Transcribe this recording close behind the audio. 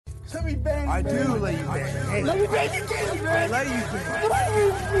Let me bang you, I man. do let you bang. Hey, Let me bang you, man. I let you bang.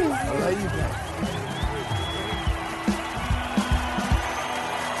 I let you bang.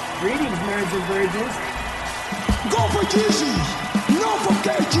 Greetings, marrieds and virgins. Go for Jesus. No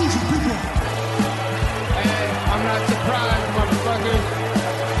forget Jesus, people. Hey, I'm not surprised, motherfuckers.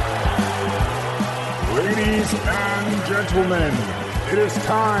 Ladies and gentlemen, it is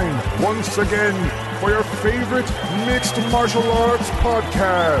time once again for your favorite mixed martial arts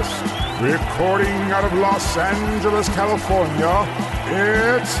podcast. Recording out of Los Angeles, California,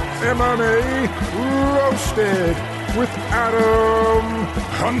 it's MMA Roasted with Adam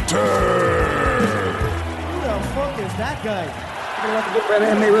Hunter. Who the fuck is that guy? Welcome to the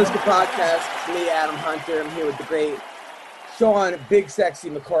MMA Roasted podcast. It's me, Adam Hunter. I'm here with the great Sean Big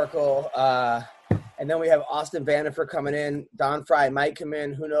Sexy McCorkle. And then we have Austin Vandifer coming in. Don Fry might come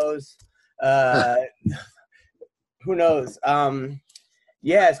in. Who knows? Who knows?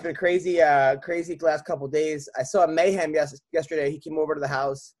 Yeah, it's been crazy the last couple of days. I saw Mayhem yesterday. He came over to the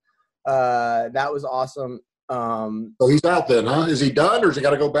house. That was awesome. So he's out then, huh? Is he done, or has he got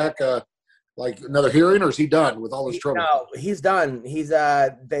to go back like another hearing, or is he done with all this trouble? No, he's done. He's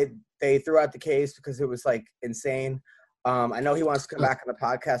they threw out the case because it was like insane. I know he wants to come back on the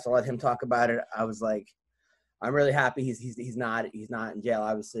podcast. I'll let him talk about it. I was like, I'm really happy he's not in jail.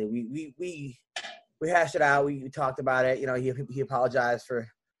 Obviously, we hashed it out. We talked about it. You know, he apologized for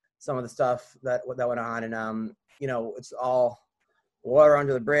some of the stuff that went on, and you know, it's all water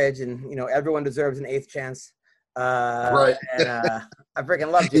under the bridge, and you know, everyone deserves an eighth chance. Right. And I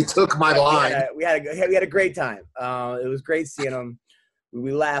freaking loved it. He took my line. We had a great time. It was great seeing him.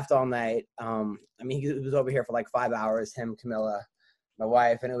 We laughed all night. I mean, he was over here for like 5 hours, him, Camilla, my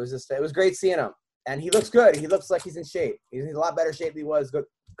wife, and it was great seeing him. And he looks good. He looks like he's in shape. He's in a lot better shape than he was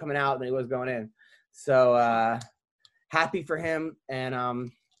coming out than he was going in. So happy for him.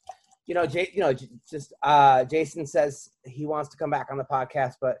 And Jason says he wants to come back on the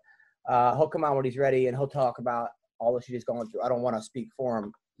podcast, but he'll come on when he's ready, and he'll talk about all the shit he's going through. I don't want to speak for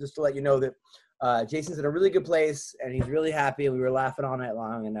him. Just to let you know that Jason's in a really good place, and he's really happy, and we were laughing all night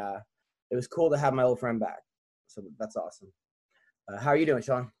long, and it was cool to have my old friend back. So that's awesome. How are you doing,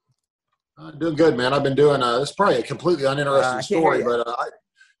 Sean? Doing good, man. I've been doing this is probably a completely uninteresting story, but I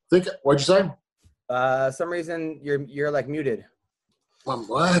think what'd you say? Some reason you're like muted.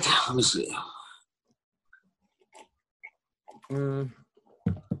 What? Let me see.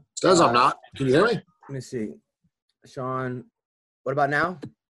 Says I'm not. Can you hear me? Let me see. Sean, what about now?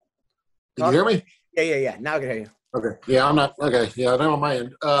 Can you hear me? Yeah. Now I can hear you. Okay. Yeah, I'm not. Okay. Yeah, I'm on my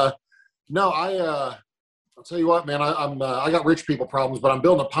end. No, I'll tell you what, man. I got rich people problems, but I'm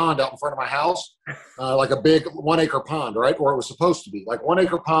building a pond out in front of my house, like a big 1 acre pond, right? Or it was supposed to be like 1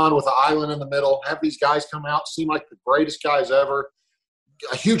 acre pond with an island in the middle. Have these guys come out, seem like the greatest guys ever.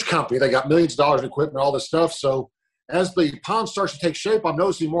 A huge company. They got millions of dollars in equipment, all this stuff. So as the pond starts to take shape, I'm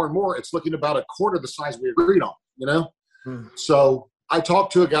noticing more and more it's looking about a quarter the size we agreed on, you know? So I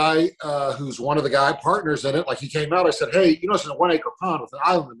talked to a guy who's one of the guy partners in it. Like he came out, I said, hey, you know, it's a 1 acre pond with an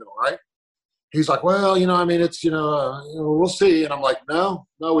island in the middle, right? He's like, well, you know, I mean, it's, we'll see. And I'm like, no,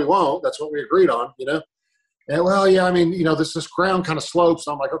 we won't. That's what we agreed on, you know? And well, yeah, I mean, you know, this ground kind of slopes.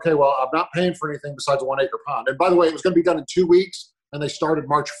 I'm like, okay, well, I'm not paying for anything besides a 1 acre pond. And by the way, it was going to be done in 2 weeks, and they started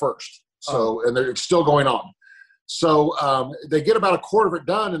March 1st. So, and it's still going on. So they get about a quarter of it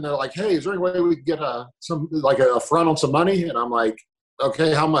done, and they're like, hey, is there any way we can get a front on some money? And I'm like,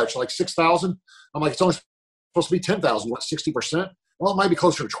 okay, how much? Like 6,000? I'm like, it's only supposed to be 10,000. What, 60%? Well, it might be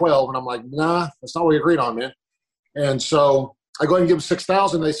closer to 12. And I'm like, nah, that's not what we agreed on, man. And so I go ahead and give them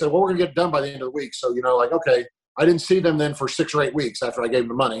 6,000. They said, well, we're going to get it done by the end of the week. So, you know, like, okay. I didn't see them then for 6 or 8 weeks after I gave them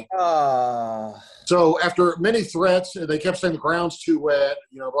the money. So after many threats, they kept saying the ground's too wet,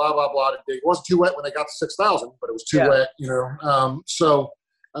 you know, blah, blah, blah. It wasn't too wet when they got to 6,000, but it was too wet, you know. So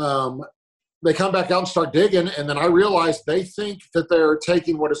they come back out and start digging, and then I realized they think that they're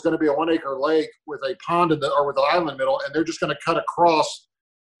taking what is going to be a 1 acre lake with a pond or with an island in the middle, and they're just going to cut across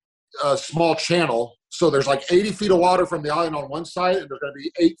a small channel. So there's like 80 feet of water from the island on one side, and there's going to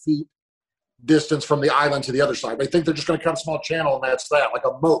be 8 feet distance from the island to the other side. They think they're just going to cut a small channel, and that's that, like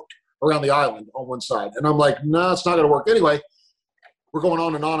a moat around the island on one side. And I'm like, no, it's not going to work. Anyway, we're going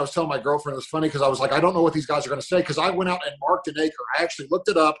on and on. I was telling my girlfriend, it was funny because I was like, I don't know what these guys are going to say, because I went out and marked an acre. I actually looked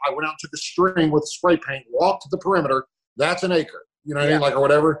it up. I went out and took a string with spray paint, walked to the perimeter. That's an acre. You know what I mean? Like, or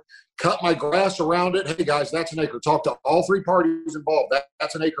whatever. Cut my grass around it. Hey, guys, that's an acre. Talk to all 3 parties involved.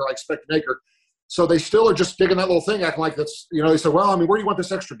 That's an acre. I expect an acre. So they still are just digging that little thing, acting like that's, you know, they said, well, I mean, where do you want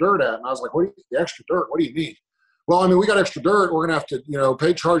this extra dirt at? And I was like, the extra dirt? What do you mean? Well, I mean, we got extra dirt. We're going to have to, you know,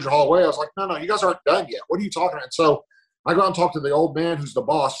 charge it all away. I was like, no, you guys aren't done yet. What are you talking about? And so I go out and talk to the old man who's the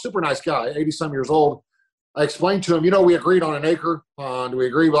boss, super nice guy, 80-some years old. I explained to him, we agreed on an acre pond. We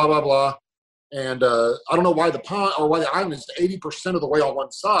agree, blah, blah, blah. And I don't know why the pond or why the island is 80% of the way on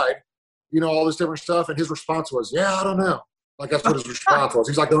one side, all this different stuff. And his response was, yeah, I don't know. Like, that's what his response was.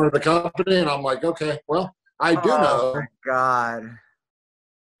 He's like, the owner of the company. And I'm like, okay, well, I do know. Oh, my God.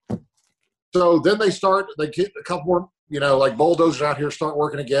 So then they get a couple more, like bulldozers out here start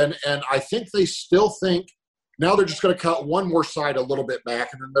working again. And I think they still think now they're just going to cut one more side a little bit back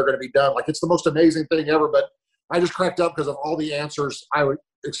and then they're going to be done. Like, it's the most amazing thing ever. But I just cracked up because of all the answers I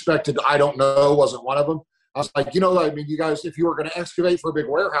expected. I don't know wasn't one of them. I was like, you guys, if you were going to excavate for a big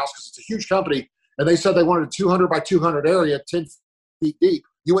warehouse, because it's a huge company, and they said they wanted a 200 by 200 area, 10 feet deep,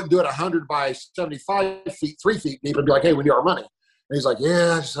 you wouldn't do it 100 by 75 feet, 3 feet deep, and be like, hey, we need our money. And he's like,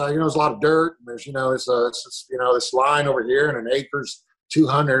 yeah, there's a lot of dirt. And there's, it's this line over here, and an acre's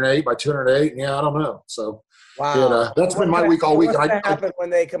 208 by 208. And yeah, I don't know. So, wow, that's been my week all week. What's going to happen when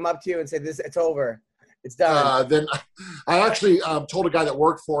they come up to you and say, it's over? It's done. Then I actually told a guy that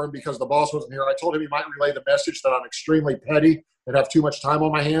worked for him because the boss wasn't here. I told him he might relay the message that I'm extremely petty and have too much time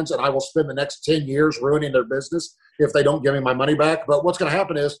on my hands, and I will spend the next 10 years ruining their business if they don't give me my money back. But what's going to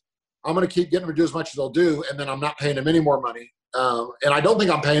happen is I'm going to keep getting them to do as much as they'll do, and then I'm not paying them any more money. And I don't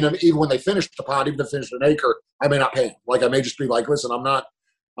think I'm paying them even when they finish the pond, even if they finish an acre. I may not pay them. Like, I may just be like, listen,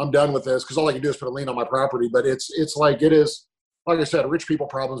 I'm done with this because all I can do is put a lien on my property. But it's like it is. Like I said, rich people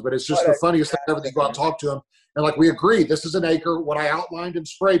problems, but it's just the funniest thing ever that you go out and talk to them. And like, we agree, this is an acre. What I outlined and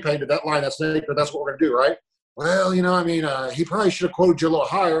spray painted, that line, that's an acre. That's what we're going to do, right? Well, he probably should have quoted you a little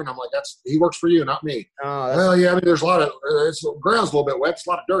higher. And I'm like, he works for you, not me. Well, yeah, there's a lot of, the ground's a little bit wet. It's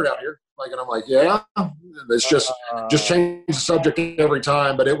a lot of dirt out here. Like, and I'm like, yeah, it's just change the subject every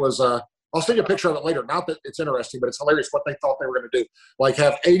time. But it was, I'll send you a picture of it later. Not that it's interesting, but it's hilarious what they thought they were going to do. Like,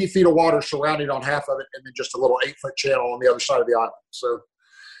 have 80 feet of water surrounding on half of it and then just a little 8-foot channel on the other side of the island. So,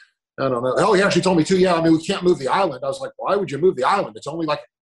 I don't know. Oh, he actually told me, too, we can't move the island. I was like, why would you move the island? It's only like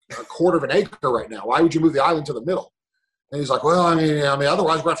a quarter of an acre right now. Why would you move the island to the middle? And he's like, well, otherwise we're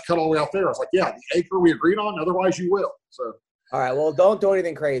going to have to cut all the way out there. I was like, yeah, the acre we agreed on, otherwise you will. So, all right, well, don't do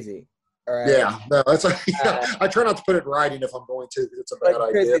anything crazy. All right. Yeah, no, that's I try not to put it in writing if I'm going to because it's a bad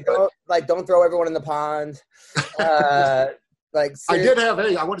idea. Don't throw everyone in the pond. I did have.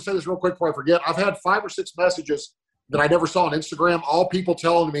 Hey, I want to say this real quick before I forget. I've had 5 or 6 messages that I never saw on Instagram. All people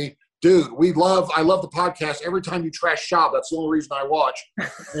telling me, dude, I love the podcast. Every time you trash Shab, that's the only reason I watch.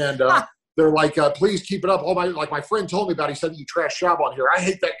 And they're like, please keep it up. My friend told me about it. He said that you trash Shab on here. I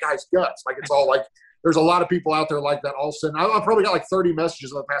hate that guy's guts. Like, it's all like. There's a lot of people out there like that. All of a sudden, I've probably got like 30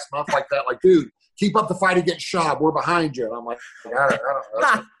 messages in the past month like that. Like, dude, keep up the fight against Shab. We're behind you. And I'm like, I don't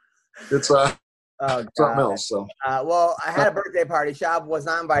know. It's something else. So, well, I had a birthday party. Shab was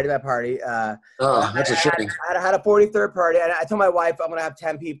not invited to that party. That's a shame. I had a 43rd party. And I told my wife I'm gonna have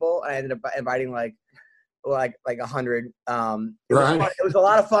 10 people. And I ended up inviting like 100. It was a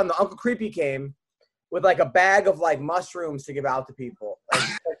lot of fun. The Uncle Creepy came with like a bag of like mushrooms to give out to people.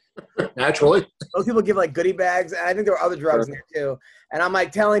 Naturally. Those people give like goodie bags, and I think there were other drugs in there too. And I'm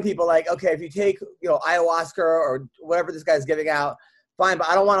like telling people like, okay, if you take ayahuasca or whatever this guy's giving out, fine, but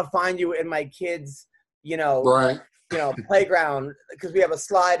I don't want to find you in my kids' playground because we have a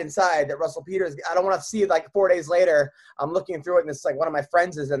slide inside that Russell Peters. I don't want to see it like 4 days later. I'm looking through it and it's like one of my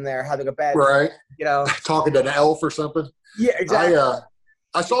friends is in there having a bad talking to an elf or something. Yeah, exactly.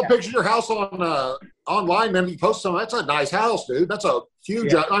 I saw a picture of your house on online, man. You posted something. That's a nice house, dude. That's a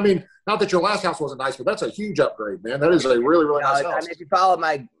huge. Yeah. Not that your last house wasn't nice, but that's a huge upgrade, man. That is a really, really nice house. If you follow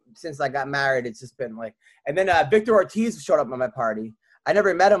since I got married, it's just been like. And then Victor Ortiz showed up at my party. I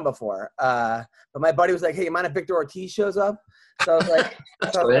never met him before, but my buddy was like, "Hey, you mind if Victor Ortiz shows up?" So I was like,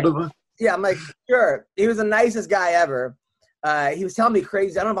 "Yeah." I'm like, "Sure." He was the nicest guy ever. He was telling me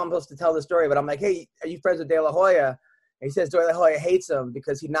crazy. I don't know if I'm supposed to tell the story, but I'm like, "Hey, are you friends with De La Hoya?" And he says De La Hoya hates him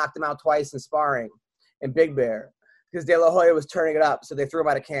because he knocked him out twice in sparring in Big Bear because De La Hoya was turning it up, so they threw him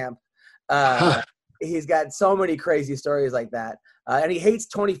out of camp. He's got so many crazy stories like that, and he hates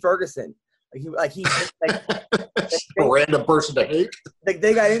Tony Ferguson. A random person to hate.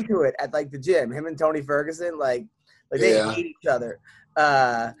 They got into it at like the gym. Him and Tony Ferguson, they hate each other.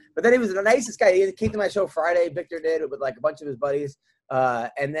 But then he was the nicest guy. He came to my show Friday. Victor did with like a bunch of his buddies,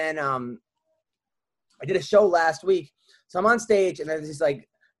 and then I did a show last week. So I'm on stage, and there's this like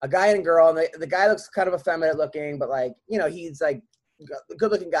a guy and girl, and the guy looks kind of effeminate looking, but like he's like a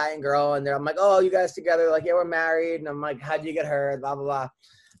good looking guy and girl, and I'm like, oh, you guys together? Like, yeah, we're married. And I'm like, how'd you get her? Blah blah blah.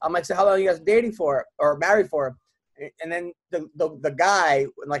 I'm like, so how long are you guys dating for or married for? And then the guy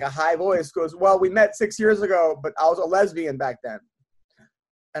in like a high voice goes, well, we met 6 years ago, but I was a lesbian back then.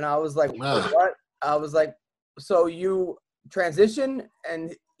 And I was like, what? I was like, so you transition?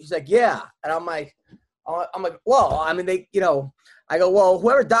 And he's like, yeah. And I'm like, well, I mean, they, I go, well,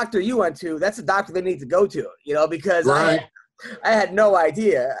 whoever doctor you went to, that's the doctor they need to go to, because Right. I had no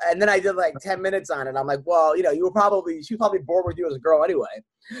idea. And then I did like 10 minutes on it. I'm like, well, she was probably bored with you as a girl anyway.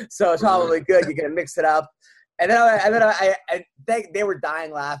 So it's probably good. You're going to mix it up. And then they were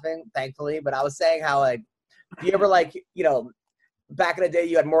dying laughing, thankfully. But I was saying how, like, do you ever, like, back in the day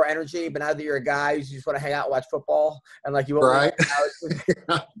you had more energy, but now that you're a guy, you just want to hang out and watch football. And, like, you won't. Right.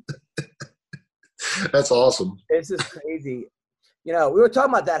 That's awesome. It's just crazy. We were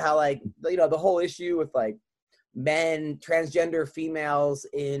talking about that, how, like, the whole issue with, like, men, transgender females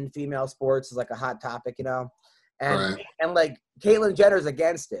in female sports is like a hot topic, and Right. and like Caitlyn Jenner's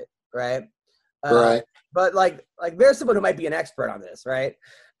against it, right? Right. But like there's someone who might be an expert on this, right?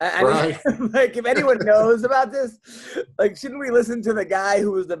 I Right. mean, like, if anyone knows about this, like, shouldn't we listen to the guy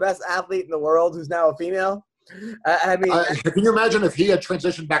who was the best athlete in the world, who's now a female? I mean, can you imagine if he had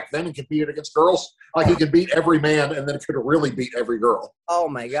transitioned back then and competed against girls? Like, he could beat every man and then could really beat every girl. oh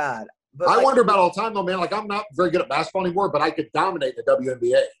my God. But I like, wonder about all the time, though, man. Like, I'm not very good at basketball anymore, but I could dominate the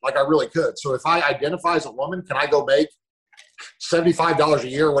WNBA. Like, I really could. So if I identify as a woman, can I go make $75 a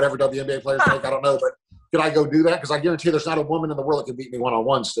year or whatever WNBA players make? I don't know, but can I go do that? Because I guarantee there's not a woman in the world that can beat me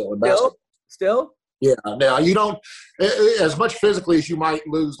one-on-one still in basketball. Still? Yeah. Now, you don't – as much physically as you might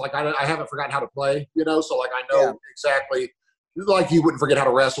lose, like, I haven't forgotten how to play, so, like, I know exactly – like, you wouldn't forget how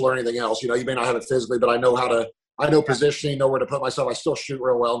to wrestle or anything else. You may not have it physically, but I know how to – I know positioning, know where to put myself. I still shoot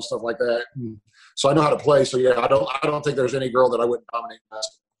real well and stuff like that. So I know how to play. So yeah, I don't think there's any girl that I wouldn't dominate in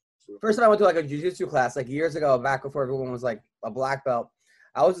basketball. First time I went to like a jiu-jitsu class, like years ago, back before everyone was like a black belt,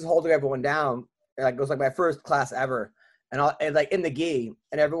 I was just holding everyone down. And like, it was like my first class ever. And like in the gi,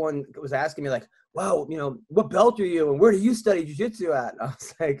 and everyone was asking me like, wow, what belt are you? And where do you study jiu-jitsu at? And I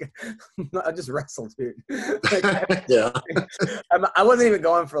was like, I just wrestled, dude. Like, Yeah. I wasn't even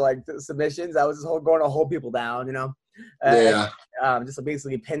going for like submissions. I was just going to hold people down, Yeah. just to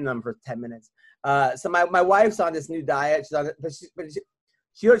basically pin them for 10 minutes. So my wife's on this new diet. She's on it, but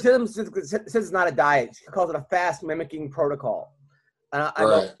she says it's not a diet. She calls it a fast mimicking protocol. And I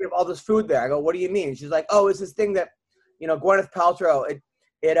go, we have all this food there. I go, what do you mean? She's like, oh, it's this thing that, Gwyneth Paltrow, it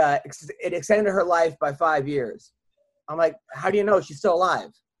extended her life by 5 years. I'm like, how do you know she's still alive?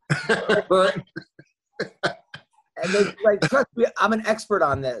 Right. And they're like, trust me, I'm an expert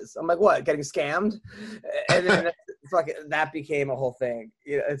on this. I'm like, what, getting scammed? And then that became a whole thing.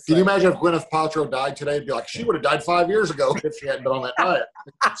 Can you imagine if Gwyneth Paltrow died today? It'd be like, she would have died 5 years ago if she hadn't been on that diet.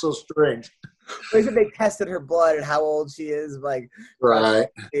 It's so strange. They said they tested her blood and how old she is. Like, right.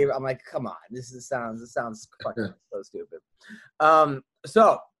 I'm like, come on, this sounds fucking so stupid.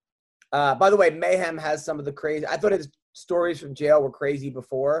 So, by the way, Mayhem has some of the crazy. I thought his stories from jail were crazy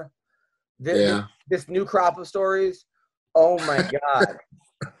before. This new crop of stories, oh my God!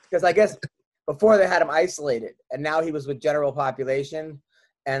 Because I guess before they had him isolated, and now he was with general population,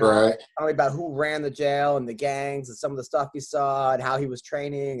 and telling me about who ran the jail and the gangs and some of the stuff he saw and how he was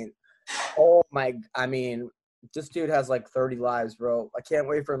training and I mean, this dude has like 30 lives, bro. I can't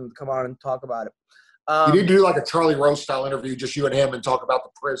wait for him to come on and talk about it. You need to do like a Charlie Rose style interview, just you and him, and talk about the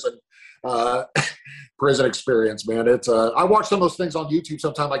prison experience, man. It's I watch some of those things on YouTube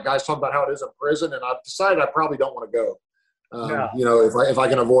sometimes, like guys talk about how it is in prison, and I've decided I probably don't want to go. If I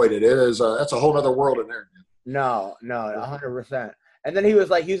can avoid it. It is that's a whole other world in there. No, 100%. And then he was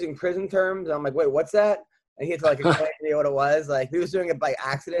like using prison terms. And I'm like, wait, what's that? And he had to like explain to me what it was. Like, he was doing it by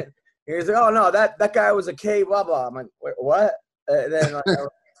accident. He was like, oh no, that guy was a K, blah blah. I'm like, wait, what? And then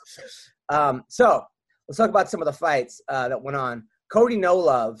so let's talk about some of the fights that went on. Cody No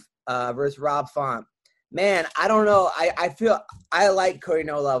Love versus Rob Font. Man, I don't know. I feel I like Cody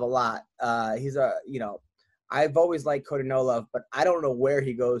No Love a lot. He's I've always liked Cody No Love, but I don't know where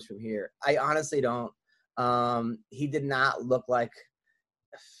he goes from here. I honestly don't. He did not look like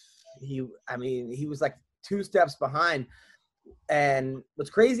he was like 2 steps behind. And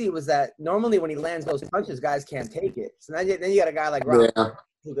what's crazy was that normally when he lands those punches, guys can't take it. So then you got a guy like Rob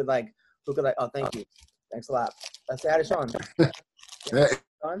who could like, oh, thank you. Thanks a lot. Say hi to Sean.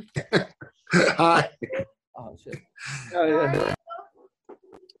 Sean? Hi. Oh, shit. Oh, yeah.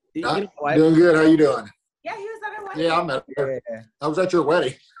 Doing good. How you doing? Yeah, he was at our wedding. Yeah, I'm at I was at your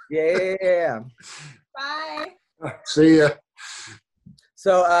wedding. Yeah. Bye. See ya.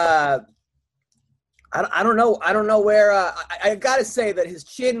 So, I don't know. I don't know where. I got to say that his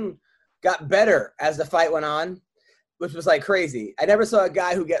chin got better as the fight went on, which was like crazy. I never saw a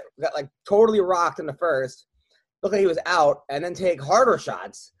guy who got like totally rocked in the first, look like he was out, and then take harder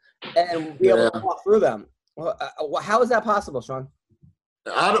shots and be able to walk through them. How is that possible, Sean?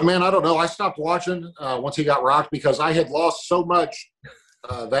 I don't know. I stopped watching once he got rocked because I had lost so much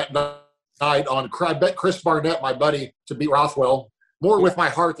that night on. I bet Chris Barnett, my buddy, to beat Rothwell. More with my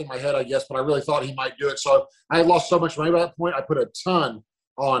heart than my head, I guess, but I really thought he might do it. So I had lost so much money by that point. I put a ton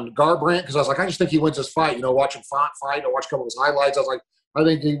on Garbrandt because I was like, I just think he wins this fight. Watching Font fight, I watched a couple of his highlights. I was like, I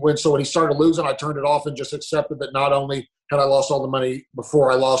think he wins. So when he started losing, I turned it off and just accepted that not only had I lost all the money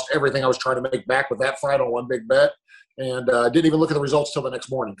before, I lost everything I was trying to make back with that fight on one big bet. And didn't even look at the results till the next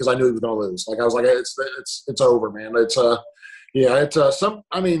morning because I knew he was going to lose. Like I was like, it's over, man. I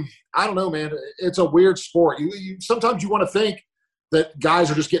don't know, man. It's a weird sport. You sometimes you want to think that guys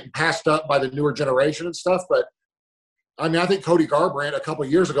are just getting passed up by the newer generation and stuff. But, I mean, I think Cody Garbrandt a couple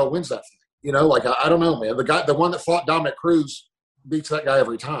of years ago wins that fight. I don't know, man. The one that fought Dominic Cruz beats that guy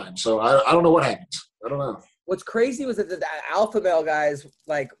every time. So I don't know what happens. I don't know. What's crazy was that the alpha male guys,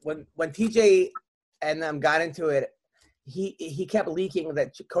 like when TJ and them got into it, he kept leaking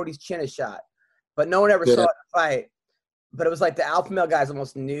that Cody's chin is shot. But no one ever saw it fight. But it was like the alpha male guys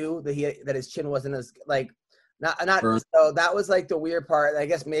almost knew that his chin wasn't as, like, not right. So that was like the weird part. I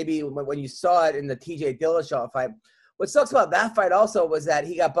guess maybe when you saw it in the TJ Dillashaw fight. What sucks about that fight also was that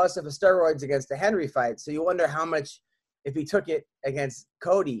he got busted for steroids against the Henry fight. So you wonder how much if he took it against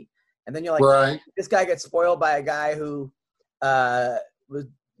Cody. And then you're like, right. This guy gets spoiled by a guy who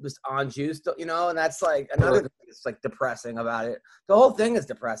was on juice, and that's like another thing that's like depressing about it. The whole thing is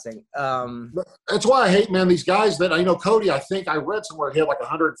depressing. That's why I hate, man, these guys that Cody, I think I read somewhere he had like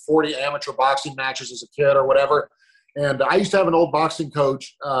 140 amateur boxing matches as a kid or whatever. And I used to have an old boxing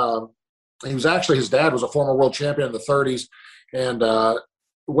coach. He was actually, his dad was a former world champion in the 30s. And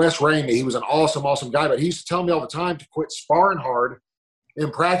Wes Ramey, he was an awesome, awesome guy. But he used to tell me all the time to quit sparring hard in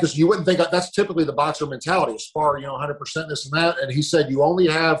practice. You wouldn't think that's typically the boxer mentality, spar, 100% this and that. And he said, you only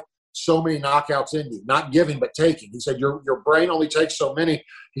have so many knockouts in you, not giving, but taking. He said, your brain only takes so many.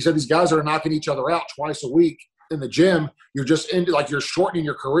 He said, these guys that are knocking each other out twice a week in the gym, you're just you're shortening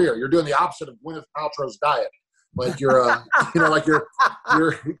your career. You're doing the opposite of Gwyneth Paltrow's diet. Like you're, your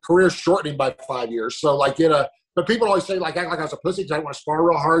career's shortening by 5 years. So but people always say act like I was a pussy because I want to spar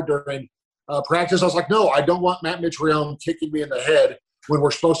real hard during practice. I was like, no, I don't want Matt Mitrione kicking me in the head when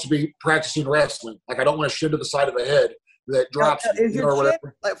we're supposed to be practicing wrestling. Like, I don't want a shin to the side of the head that drops or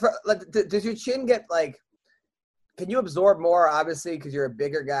whatever. Does your chin get, can you absorb more, obviously, because you're a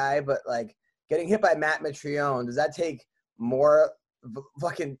bigger guy, but, getting hit by Matt Mitrione, does that take more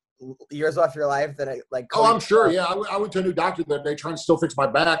fucking years off your life than, I'm sure, yeah. I went to a new doctor the other day trying to still fix my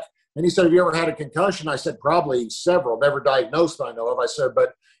back, and he said, have you ever had a concussion? I said, probably several. Never diagnosed that I know of. I said,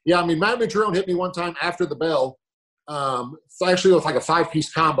 but, yeah, I mean, Matt Mitrione hit me one time after the bell. Actually, it was like a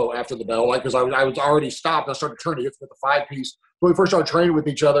 5-piece combo after the bell, because I was already stopped. I started turning it with the 5-piece. When we first started training with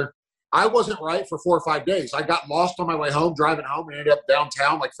each other, I wasn't right for 4 or 5 days. I got lost on my way home, driving home, and ended up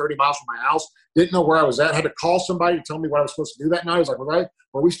downtown, 30 miles from my house. Didn't know where I was at. Had to call somebody to tell me what I was supposed to do that night. I was like,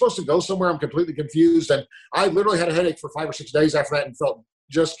 were we supposed to go somewhere? I'm completely confused. And I literally had a headache for 5 or 6 days after that and felt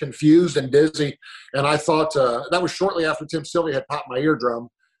just confused and dizzy. And I thought that was shortly after Tim Sylvia had popped my eardrum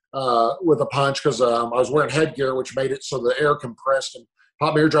with a punch because I was wearing headgear, which made it so the air compressed and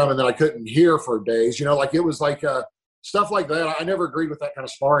popped my eardrum, and then I couldn't hear for days. It was stuff like that. I never agreed with that kind of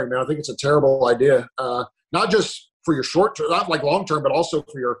sparring, man. I think it's a terrible idea, not just for your short term, not long term, but also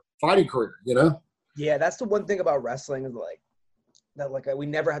for your fighting career. Yeah, that's the one thing about wrestling is we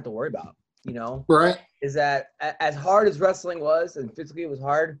never had to worry about. Right? Is that as hard as wrestling was, and physically it was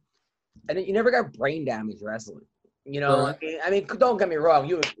hard, and you never got brain damage wrestling. Right. I mean, don't get me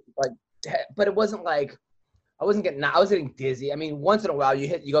wrong. But it wasn't like I was getting dizzy. I mean, once in a while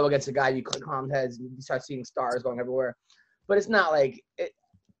you go against a guy, you click on heads, and you start seeing stars going everywhere. But it's not like it.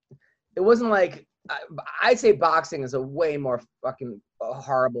 It wasn't like I'd say boxing is a way more fucking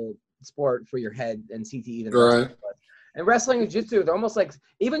horrible sport for your head and CTE than wrestling. Right. And wrestling and jiu-jitsu, they're almost like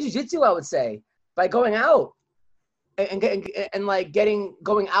even jiu-jitsu. I would say by going out and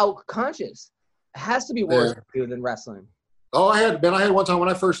going out conscious. It has to be worse for you than wrestling. Oh, I had one time when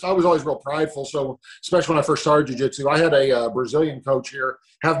I was always real prideful. So especially when I first started jiu-jitsu, I had a Brazilian coach here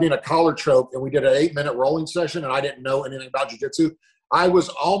have me in a collar choke, and we did an 8-minute rolling session, and I didn't know anything about jiu-jitsu. I was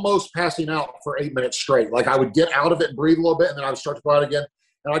almost passing out for 8 minutes straight. I would get out of it and breathe a little bit, and then I would start to go out again,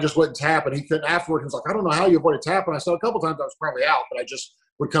 and I just wouldn't tap. And he couldn't afterward. He was like, I don't know how you avoided tapping. I said a couple times I was probably out, but I just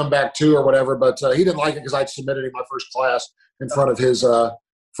would come back to or whatever. But he didn't like it because I'd submitted in my first class in front of his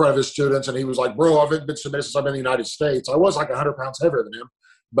students, and he was like, bro, I've been submitted since I've been in the United States. I was 100 pounds heavier than him.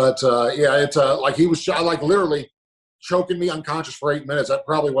 But, it's he was literally choking me unconscious for 8 minutes. That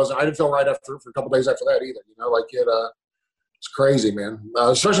probably wasn't – I didn't feel right for a couple days after that either. It's crazy, man.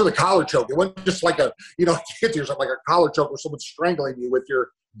 Especially the collar choke. It wasn't just like a, get to yourself like a collar choke where someone's strangling you with your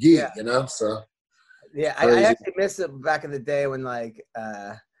gi, so. Yeah, I actually missed it back in the day when, like,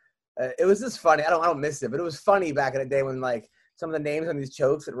 it was just funny. I don't miss it, but it was funny back in the day when, like, some of the names on these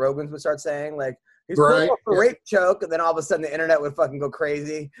chokes that Rogans would start saying, like, he's pulling off a rape choke, and then all of a sudden the internet would fucking go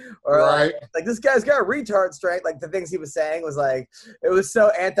crazy. Or like this guy's got a retard strength. Like the things he was saying was like, it was so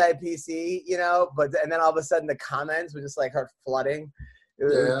anti-PC, and then all of a sudden the comments would just like start flooding.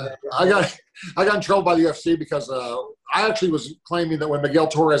 I got in trouble by the UFC because I actually was claiming that when Miguel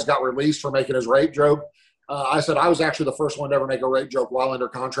Torres got released for making his rape joke, I said I was actually the first one to ever make a rape joke while under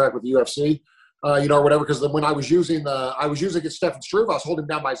contract with the UFC, or whatever. Because then when I was using against Stefan Struve, I was holding him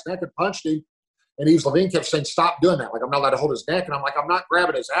down by his neck and punched him. And Yves Levine kept saying, stop doing that. Like, I'm not allowed to hold his neck. And I'm like, I'm not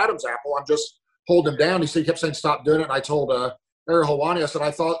grabbing his Adam's apple. I'm just holding him down. He kept saying, stop doing it. And I told Ariel Helwani, I said,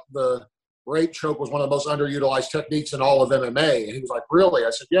 I thought the rape choke was one of the most underutilized techniques in all of MMA. And he was like, really? I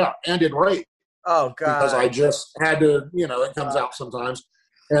said, yeah, and in rape. Oh, God. Because I just had to, it comes out sometimes.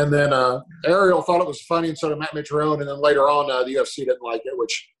 And then Ariel thought it was funny, and so did Matt Mitrione. And then later on, the UFC didn't like it,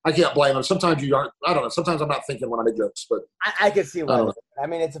 which I can't blame them. Sometimes you aren't – I don't know. Sometimes I'm not thinking when I make jokes. But I can see why. I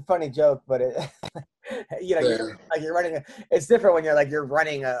mean, it's a funny joke, but it you're running – it's different when you're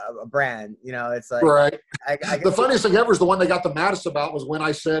running a brand. It's like – right. The funniest thing ever is the one they got the maddest about was when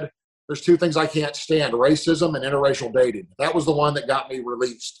I said – there's two things I can't stand, racism and interracial dating. That was the one that got me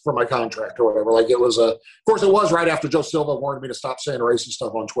released from my contract or whatever. Like it was of course it was right after Joe Silva warned me to stop saying racist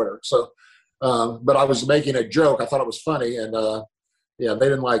stuff on Twitter. So, but I was making a joke. I thought it was funny and they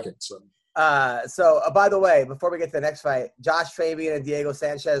didn't like it. So, by the way, before we get to the next fight, Josh Fabian and Diego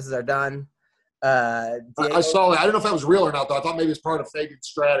Sanchez are done. I saw that. I don't know if that was real or not though. I thought maybe it's part of Fabian's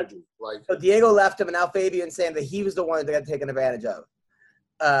strategy. So Diego left him and now Fabian's saying that he was the one that got taken advantage of.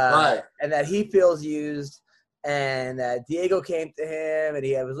 Right. And that he feels used, and that Diego came to him, and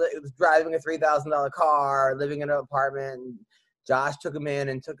he was driving a $3,000 car, living in an apartment. And Josh took him in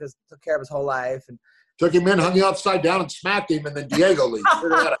and took care of his whole life, and took him in, hung him upside down, and smacked him, and then Diego leaves.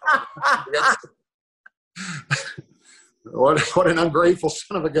 What an ungrateful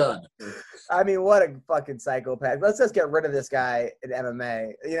son of a gun! I mean, what a fucking psychopath. Let's just get rid of this guy in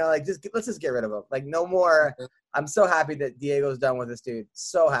MMA. Let's just get rid of him. Like, no more. I'm so happy that Diego's done with this dude.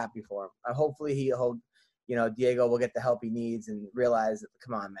 So happy for him. Hopefully Diego will get the help he needs and realize that,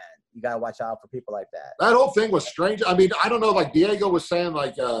 come on, man, you got to watch out for people like that. That whole thing was strange. I mean, I don't know, like Diego was saying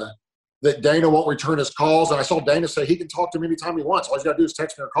that Dana won't return his calls. And I saw Dana say he can talk to me anytime he wants. All he's got to do is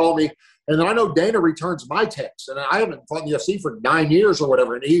text me or call me. And then I know Dana returns my text. And I haven't fought in the UFC for 9 years or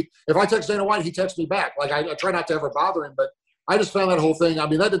whatever. And if I text Dana White, he texts me back. Like I try not to ever bother him, but I just found that whole thing. I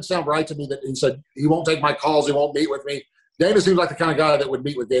mean, that didn't sound right to me that he said he won't take my calls. He won't meet with me. Dana seems like the kind of guy that would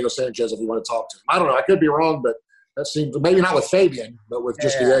meet with Diego Sanchez if he wanted to talk to him. I don't know. I could be wrong, but that seems maybe not with Fabian, but with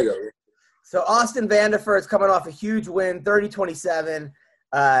just Diego. So Austin Vanderford is coming off a huge win, 30-27.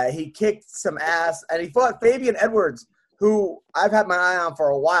 He kicked some ass, and he fought Fabian Edwards, who I've had my eye on for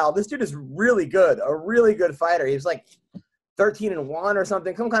a while. This dude is really good, a really good fighter. He was like 13-1 or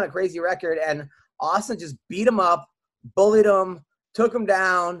something, some kind of crazy record, and Austin just beat him up, bullied him, took him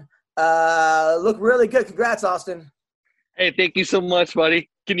down. Looked really good. Congrats, Austin. Hey, thank you so much, buddy.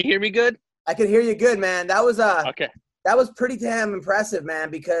 Can you hear me good? I can hear you good, man. That was okay. That was pretty damn impressive, man,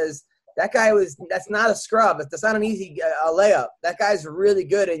 because that guy that's not a scrub. That's not an easy layup. That guy's really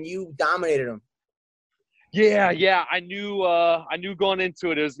good, and you dominated him. Yeah. I knew going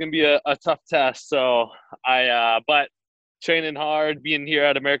into it was going to be a tough test. So but training hard, being here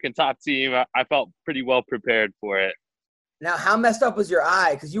at American Top Team, I felt pretty well prepared for it. Now, how messed up was your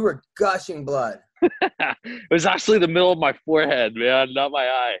eye? Because you were gushing blood. It was actually the middle of my forehead, man, not my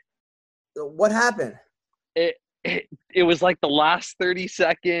eye. What happened? It was like the last 30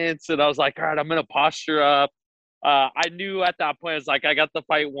 seconds, and I was like, all right, I'm going to posture up. I knew at that point, it's like, I got the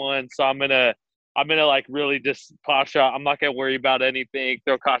fight won, so I'm gonna like really just posture up. I'm not going to worry about anything,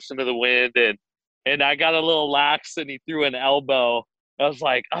 throw caution to the wind, and I got a little lax, and he threw an elbow. I was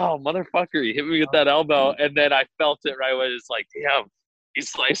like, oh, motherfucker, he hit me with that elbow, and then I felt it right away. It's like, damn, he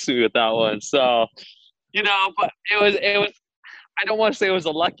sliced me with that one. So, but it was. I don't want to say it was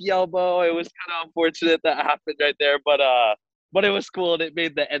a lucky elbow. It was kind of unfortunate that happened right there, but it was cool, and it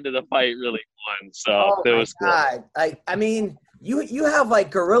made the end of the fight really fun. So it was cool. God. I mean, you have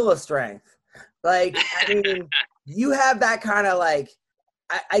like gorilla strength. Like, I mean, you have that kind of like.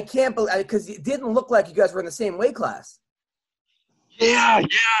 I can't believe, because it didn't look like you guys were in the same weight class. Yeah.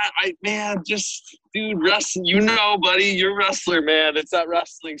 Dude, wrestling, buddy, you're a wrestler, man. It's that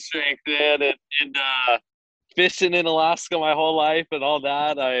wrestling strength, man. And fishing in Alaska my whole life and all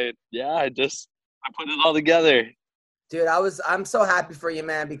that. I put it all together. Dude, I'm so happy for you,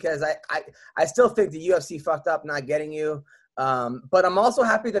 man, because I still think the UFC fucked up not getting you. But I'm also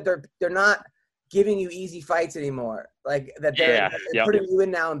happy that they're not giving you easy fights anymore. Like that they're putting you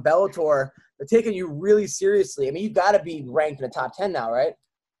in now in Bellator. They're taking you really seriously. I mean, you got to be ranked in the top 10 now, right?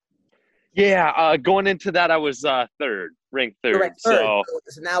 Yeah, going into that, I was ranked third. So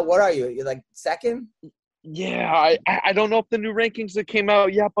now what are you? You're like second? Yeah, I don't know if the new rankings that came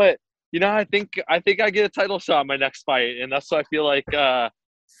out yet, but I think I get a title shot in my next fight, and that's what I feel like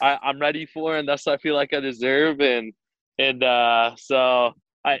I'm ready for, and that's what I feel like I deserve, and so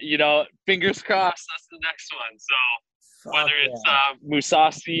fingers crossed, that's the next one. So whether it's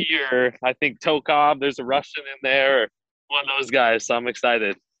Musasi or I think Tokov, there's a Russian in there, or one of those guys, so I'm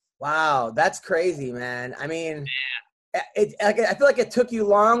excited. Wow, that's crazy, man. I mean, I feel like it took you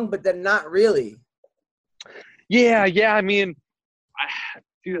long, but then not really. Yeah. I mean,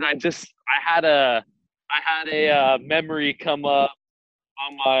 dude, I had a memory come up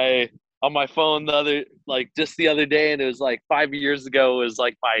on my phone just the other day, and it was like 5 years ago. It was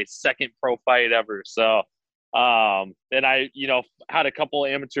like my second pro fight ever. So, and I had a couple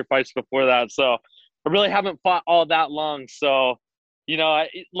amateur fights before that. So I really haven't fought all that long. So.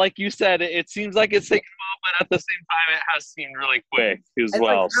 Like you said, it seems like it's taken a while, but at the same time, it has seemed really quick as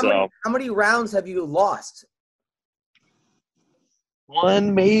well. How many rounds have you lost?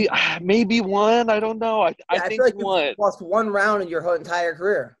 One, maybe one. I don't know. I think feel like one. You've lost one round in your whole entire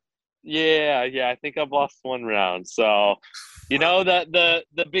career. Yeah. I think I've lost one round. So, that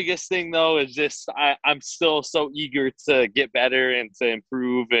the biggest thing though is just I'm still so eager to get better and to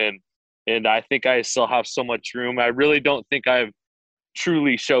improve, and I think I still have so much room. I really don't think I've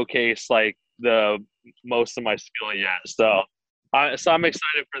truly showcase like the most of my skill yet, so I'm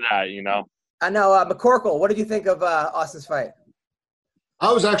excited for that. I know. McCorkle, what did you think of Austin's fight?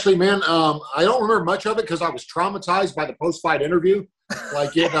 I was actually, man, I don't remember much of it because I was traumatized by the post-fight interview.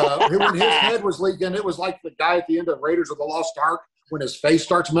 Like when his head was leaking, it was like the guy at the end of Raiders of the Lost Ark when his face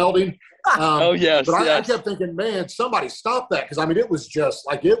starts melting. Oh yes, but yes. I kept thinking, man, somebody stop that, because I mean it was just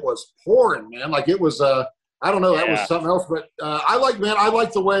like it was pouring, man. Like it was I don't know. That was something else. But I like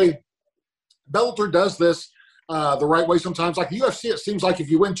the way Bellator does this the right way sometimes. Like the UFC, it seems like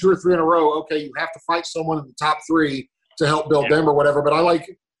if you win 2 or 3 in a row, okay, you have to fight someone in the top 3 to help build them or whatever. But I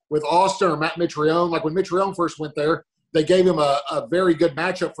like with Austin or Matt Mitrione, like when Mitrione first went there, they gave him a very good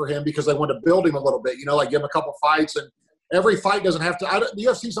matchup for him because they wanted to build him a little bit, like give him a couple fights. And every fight doesn't have to – the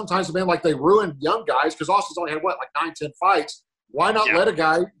UFC sometimes, man, like they ruin young guys because Austin's only had, 9-10 fights. Why not let a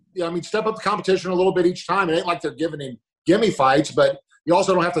guy – step up the competition a little bit each time. It ain't like they're giving him gimme fights, but you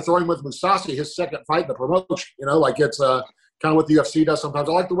also don't have to throw him with Musasi, his second fight in the promotion. It's kind of what the UFC does sometimes.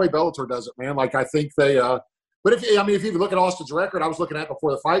 I like the way Bellator does it, man. Like I think they but if you look at Austin's record, I was looking at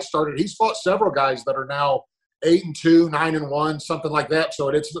before the fight started, he's fought several guys that are now 8-2, 9-1, something like that. So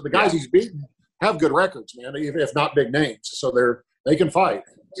it's the guys he's beaten have good records, man, even if not big names. So they can fight.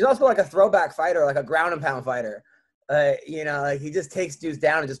 He's also like a throwback fighter, like a ground and pound fighter. Like he just takes dudes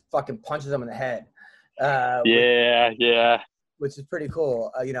down and just fucking punches them in the head. Which is pretty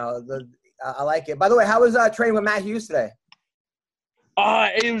cool. I like it. By the way, how was training with Matt Hughes today?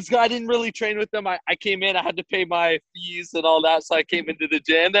 It was. I didn't really train with them. I came in. I had to pay my fees and all that, so I came into the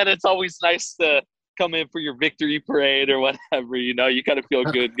gym. And then it's always nice to come in for your victory parade or whatever. You kind of feel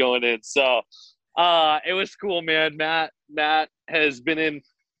good going in. So it was cool, man. Matt has been in.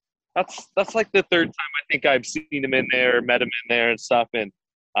 That's like the third time I think I've seen him in there, met him in there and stuff, and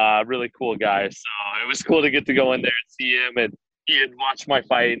really cool guy. So it was cool to get to go in there and see him, and he had watched my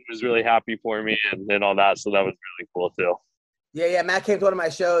fight and was really happy for me and all that. So that was really cool too. Yeah. Matt came to one of my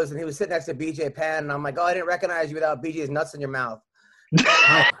shows and he was sitting next to BJ Penn, and I'm like, oh, I didn't recognize you without BJ's nuts in your mouth.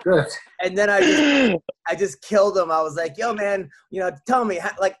 And then I just killed him. I was like, yo, man, tell me,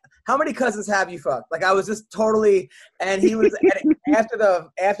 how many cousins have you fucked? Like I was just totally, and he was after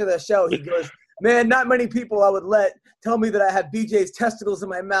the show, he goes, man, not many people I would let tell me that I have BJ's testicles in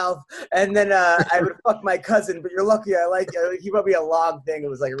my mouth, and then I would fuck my cousin, but you're lucky I like you. He wrote me a long thing. It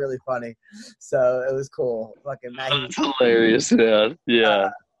was like really funny. So it was cool. Fucking Matt. That's hilarious, man. Yeah.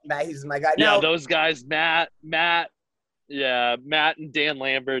 Matt, he's my guy. Yeah, those guys, Matt. Yeah, Matt and Dan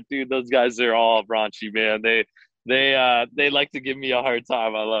Lambert, dude, those guys are all raunchy, man. They like to give me a hard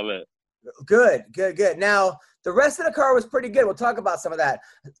time. I love it. Good. Now, the rest of the card was pretty good. We'll talk about some of that.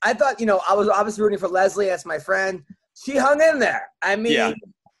 I thought, I was obviously rooting for Leslie. That's my friend. She hung in there. I mean,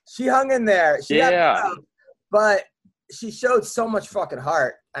 she hung in there. She got out, but she showed so much fucking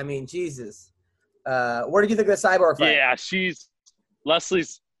heart. I mean, Jesus. What did you think of the Cyborg fight? Yeah,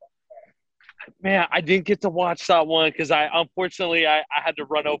 Leslie's. Man, I didn't get to watch that one because unfortunately I had to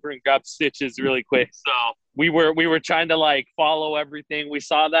run over and grab stitches really quick. So we were trying to like follow everything. We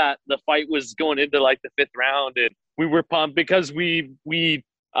saw that the fight was going into like the 5th round, and we were pumped because we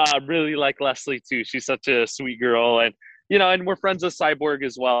really like Leslie too. She's such a sweet girl, and and we're friends with Cyborg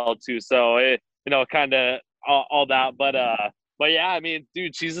as well too. So it, kind of all that, but yeah, I mean,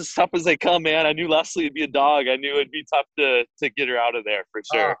 dude, she's as tough as they come, man. I knew Leslie would be a dog. I knew it'd be tough to get her out of there for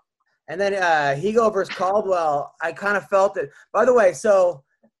sure. And then Higo versus Caldwell, I kind of felt it. By the way, so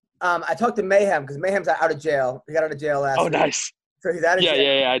I talked to Mayhem because Mayhem's out of jail. He got out of jail last week. Oh, nice. So he's out of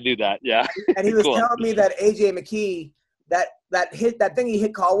jail. Yeah, I knew that. Yeah. And he was Cool. telling me that AJ McKee, that thing he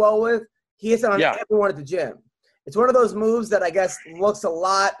hit Caldwell with, he hits it on everyone at the gym. It's one of those moves that I guess looks a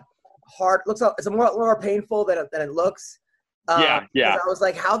lot hard. It's a more painful than it looks. Yeah. I was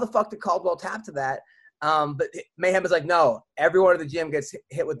like, how the fuck did Caldwell tap to that? But Mayhem is like, no, everyone at the gym gets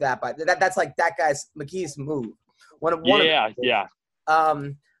hit with that. But that's like that guy's McKee's move. Yeah.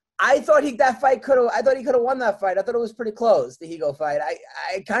 I thought he could have won that fight. I thought it was pretty close, the Higo fight.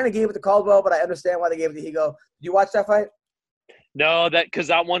 I kind of gave it to Caldwell, but I understand why they gave it to Higo. Did you watch that fight? No, because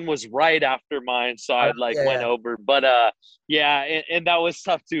that one was right after mine, so I went over. But and that was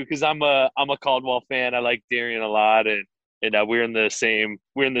tough too because I'm a Caldwell fan. I like Darian a lot, and we're in the same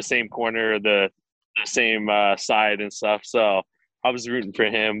corner, the same side and stuff. So I was rooting for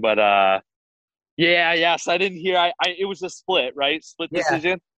him, but so I didn't hear. It was a split, right? Split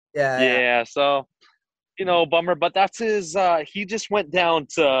decision. Yeah. So bummer, but that's his. He just went down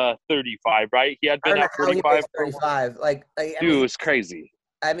to 35, right? He had been at 45. 35. Dude, it was crazy.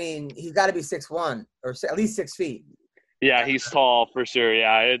 I mean, he's got to be 6'1" or at least 6 feet. Yeah, he's tall for sure.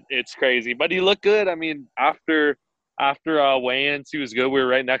 Yeah, it's crazy, but he looked good. I mean, after weigh-ins, he was good. We were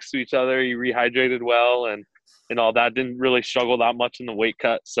right next to each other. He rehydrated well and all that. Didn't really struggle that much in the weight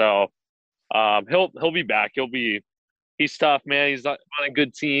cut. So he'll be back. He's tough, man. He's on a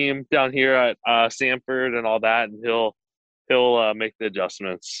good team down here at Sanford and all that, and he'll make the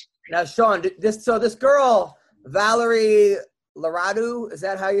adjustments. Now, Sean, this girl, Valerie Laradu, is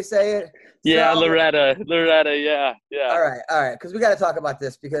that how you say it? Yeah, Loretta, yeah. All right, because we got to talk about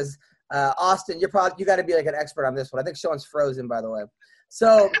this because Austin, you got to be like an expert on this one. I think Sean's frozen, by the way.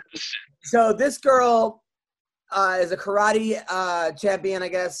 So this girl is a karate champion, I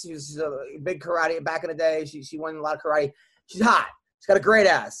guess. She's a big karate back in the day. She won a lot of karate. She's hot. She's got a great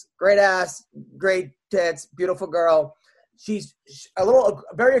ass, great tits, beautiful girl. She's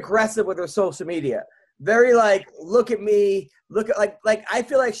very aggressive with her social media. Very look at me, I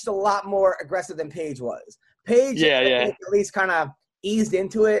feel like she's a lot more aggressive than Paige was. Paige, at least kind of eased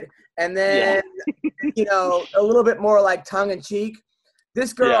into it, and then a little bit more like tongue in cheek.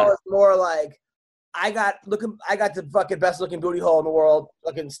 This girl is more like, I got the fucking best looking booty hole in the world.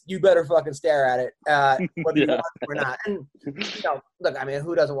 You better fucking stare at it, whether you want it or not. And look, I mean,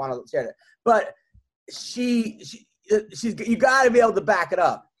 who doesn't want to stare at it? But she's you got to be able to back it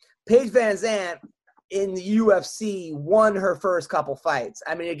up. Paige Van Zandt in the UFC won her first couple fights.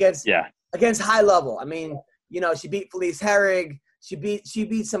 I mean, against high level. I mean, she beat Felice Herrig. She beat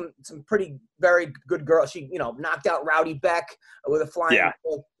some pretty very good girls. She knocked out Rowdy Beck with a flying. Yeah.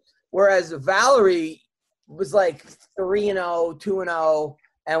 Whereas Valerie was 3-0, 2-0,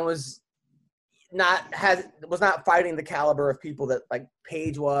 and was not fighting the caliber of people that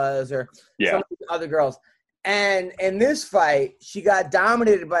Paige was or some of the other girls. And in this fight, she got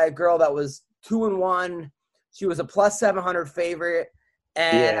dominated by a girl that was 2-1. She was a plus 700 favorite,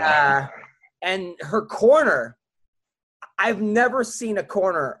 and her corner. I've never seen a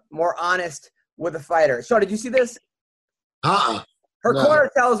corner more honest with a fighter. Sean, did you see this? Her corner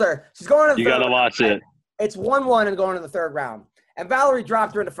tells her she's going to the third round. You got to watch it. It's 1-1 and going to the third round. And Valerie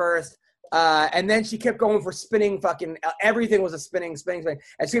dropped her in the first, and then she kept going for spinning everything was a spinning.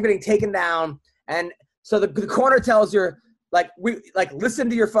 And she kept getting taken down. And so the corner tells her, listen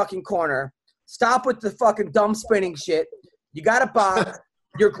to your fucking corner. Stop with the fucking dumb spinning shit. You got to box.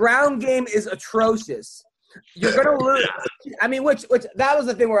 Your ground game is atrocious. You're going to lose. I mean, which that was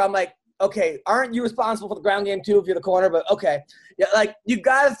the thing where I'm like, okay, aren't you responsible for the ground game too if you're the corner? But okay. Yeah, you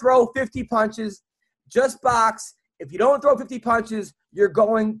got to throw 50 punches. Just box. If you don't throw 50 punches, you're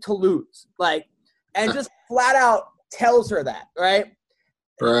going to lose. And just flat out tells her that, right?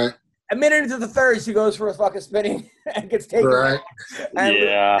 Right. A minute into the third, she goes for a fucking spinning and gets taken right.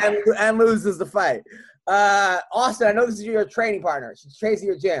 and loses the fight. Austin, I know this is your training partner. She's Tracy,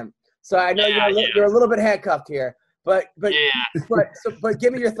 your gym. So I know you're a little bit handcuffed here. But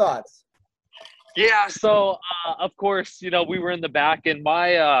give me your thoughts. Yeah, so of course, we were in the back, and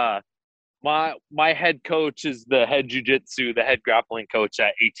my head coach is the head jiu-jitsu, the head grappling coach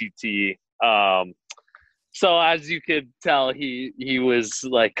at ATT. So as you could tell, he was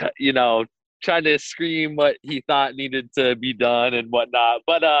trying to scream what he thought needed to be done and whatnot.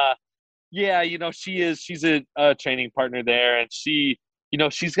 But yeah, she's a training partner there, and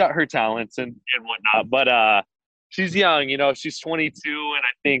she's got her talents and whatnot. But she's young, she's 22, and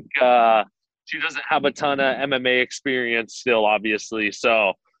I think she doesn't have a ton of MMA experience still, obviously.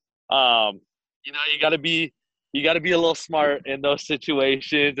 So, you gotta be a little smart in those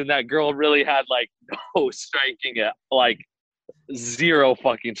situations. And that girl really had like no striking at like zero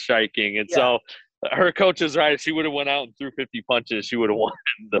fucking striking. And so her coach is right. If she would have went out and threw 50 punches, she would have won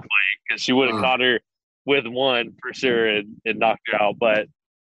the fight because she would have caught her with one for sure and knocked her out. But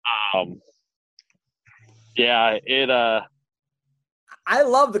I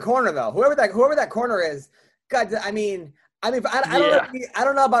love the corner though. Whoever that corner is, God, I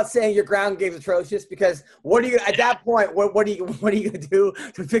don't know about saying your ground game's atrocious, because what are you at that point? What are you gonna do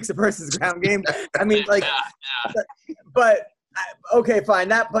to fix a person's ground game? I mean, like, but okay, fine.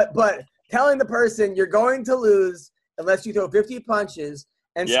 But telling the person you're going to lose unless you throw 50 punches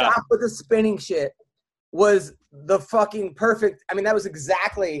and stop with the spinning shit was the fucking perfect. I mean, that was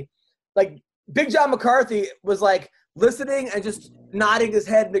exactly like Big John McCarthy was like listening and just nodding his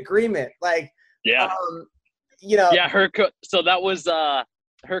head in agreement, like so that was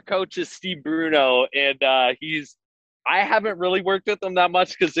her coach is Steve Bruno, and I haven't really worked with him that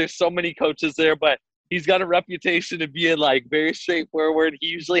much because there's so many coaches there, but he's got a reputation of being like very straightforward. He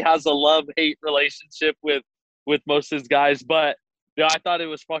usually has a love-hate relationship with most of his guys, but I thought it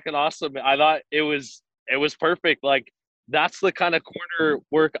was fucking awesome. I thought it was perfect. Like, that's the kind of corner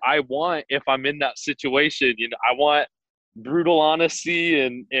work I want if I'm in that situation. I want brutal honesty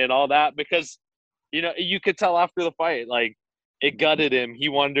and all that, because you could tell after the fight, like, it gutted him. He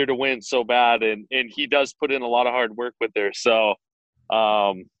wanted her to win so bad, and he does put in a lot of hard work with her. So,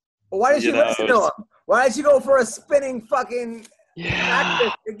 why did you listen to him? Why did you go for a spinning fucking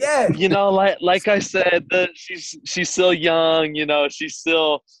practice again? Like I said, she's still young. She's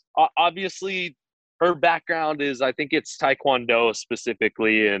still obviously her background is, I think it's Taekwondo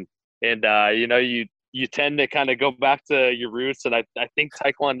specifically, and you tend to kind of go back to your roots, and I think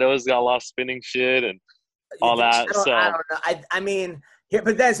Taekwondo's got a lot of spinning shit and all that. I don't know. I mean,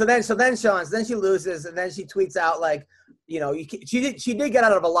 but then Sean, then she loses, and then she tweets out like, she did get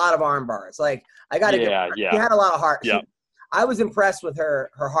out of a lot of arm bars. Like, I got to give her. She had a lot of heart. Yeah. I was impressed with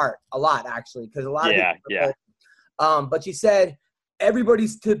her heart a lot, actually, because a lot of people. But she said,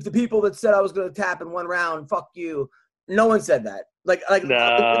 everybody's to the people that said I was going to tap in one round, fuck you. No one said that. Like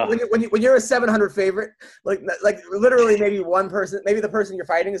when you're a 700 favorite, like literally maybe one person, maybe the person you're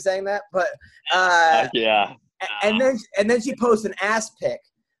fighting is saying that, but and then she posts an ass pic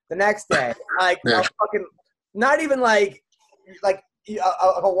the next day, like a fucking, not even like a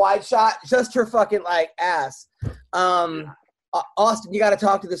wide shot, just her fucking like ass. Austin, you got to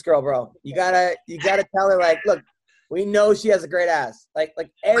talk to this girl, bro. You gotta tell her, like, look, we know she has a great ass, like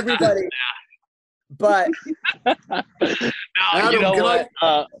everybody. But Adam, you know what?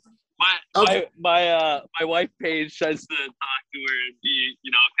 My wife Paige tries to talk to her and be,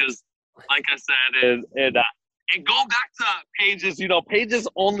 because like I said, and going back to Paige's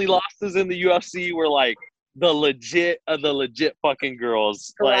only losses in the UFC were like the legit fucking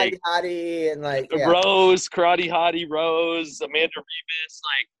girls, Karate like Hottie and like Rose, Karate Hottie, Rose, Amanda Ribas,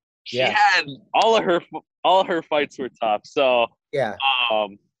 like she had all of her fights were tough. So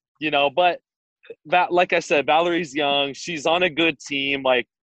but that, like I said, Valerie's young. She's on a good team. Like,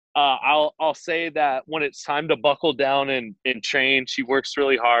 I'll say that when it's time to buckle down and train, she works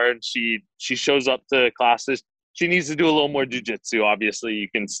really hard. She shows up to classes. She needs to do a little more jiu-jitsu. Obviously, you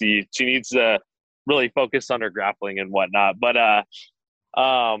can see she needs to really focus on her grappling and whatnot. But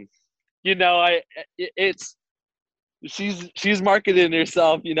she's marketing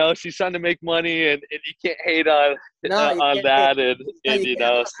herself. She's trying to make money, and you can't hate on that.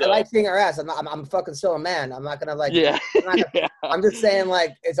 So. I like seeing her ass. I'm fucking still a man. I'm not gonna like. Yeah. I'm just saying,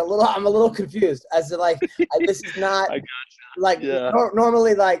 like, I'm a little confused as to like this is not like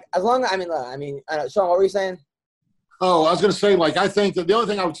normally, like, as long as Sean, what were you saying? Oh, I was going to say, like, I think that the only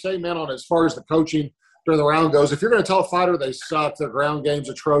thing I would say, man, on as far as the coaching during the round goes, if you're going to tell a fighter they suck, their ground game's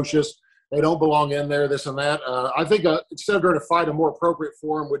atrocious, they don't belong in there, this and that, I think instead of during a fight, a more appropriate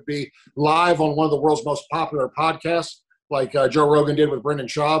forum would be live on one of the world's most popular podcasts, like Joe Rogan did with Brendan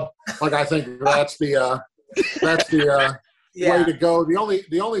Schaub. Like, I think that's the way to go.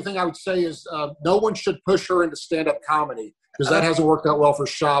 The only thing I would say is no one should push her into stand-up comedy, because that hasn't worked out well for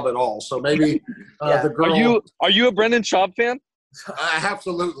Schaub at all. So maybe the girl. Are you a Brendan Schaub fan?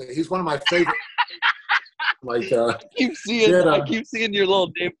 Absolutely, he's one of my favorite. Like, I keep seeing shit, I keep seeing your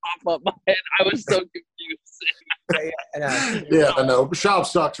little name pop up my head. I was so confused. yeah, I know. Shab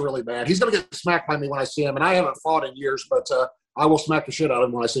sucks really bad. He's gonna get smacked by me when I see him, and I haven't fought in years, but I will smack the shit out of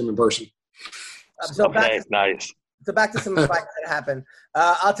him when I see him in person. So Nice. So back to some fights that happened.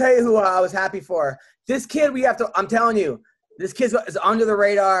 I'll tell you who I was happy for. This kid, I'm telling you, this kid is under the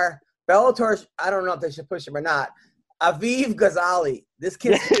radar. Bellator, I don't know if they should push him or not. Aviv Ghazali.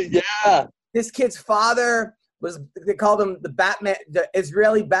 This kid's father they called him the Batman, the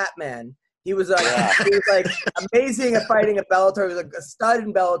Israeli Batman. He was like amazing at fighting at Bellator. He was like a stud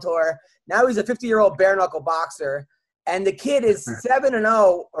in Bellator. Now he's a 50-year-old bare knuckle boxer. And the kid is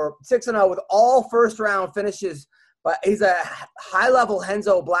 7-0 or 6-0 with all first round finishes. But he's a high-level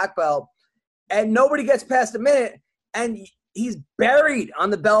Henzo black belt, and nobody gets past a minute, and he's buried on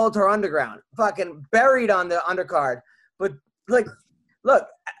the Bellator underground, fucking buried on the undercard. But like, look,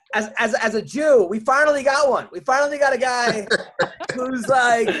 as a Jew, we finally got one. We finally got a guy who's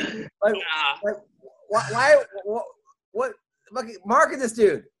like why what market this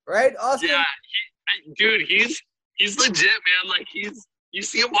dude, right, Austin? Yeah, dude, he's legit, man. Like you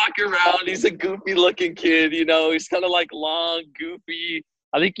see him walking around. He's a goofy looking kid, you know. He's kind of like long, goofy.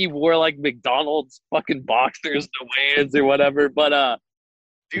 I think he wore like McDonald's fucking boxers to weigh-ins or whatever. But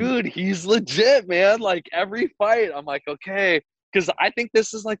dude, he's legit, man. Like every fight, I'm like, okay, because I think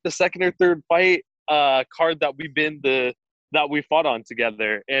this is like the second or third fight card that we fought on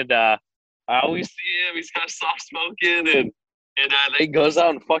together, and I always see him. He's kind of soft smoking, and then he goes out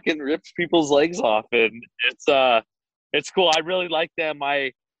and fucking rips people's legs off, and it's cool. I really like them.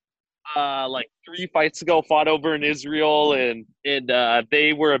 I like 3 fights ago fought over in Israel, and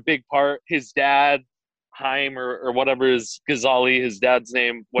they were a big part. His dad, Haim or whatever is Ghazali, his dad's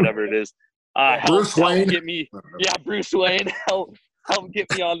name, whatever it is. Bruce Wayne. Bruce Wayne helped get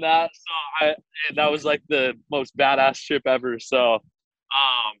me on that. So and that was like the most badass trip ever. So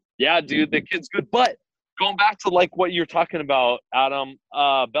yeah, dude, the kid's good. But going back to like what you're talking about, Adam,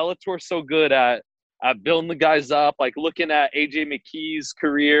 Bellator's so good at building the guys up, like looking at AJ McKee's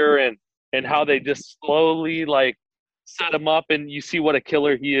career and how they just slowly like set him up, and you see what a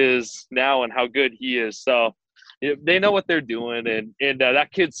killer he is now and how good he is. So they know what they're doing, and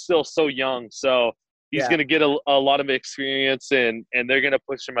that kid's still so young, so he's going to get a lot of experience, and they're going to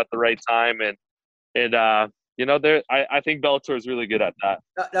push him at the right time, and you know, I think Bellator is really good at that.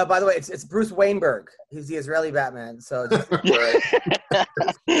 No, by the way, it's Bruce Weinberg. He's the Israeli Batman. So just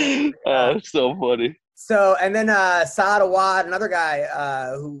so funny. So, and then Saad Awad, another guy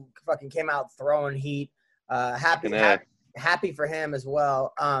who fucking came out throwing heat. Happy for him as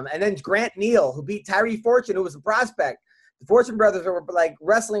well. And then Grant Neal, who beat Tyree Fortune, who was a prospect. The Fortune brothers were like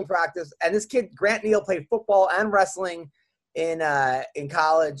wrestling practice, and this kid Grant Neal played football and wrestling in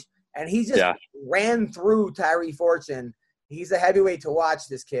college, and he just ran through Tyree Fortune. He's a heavyweight to watch,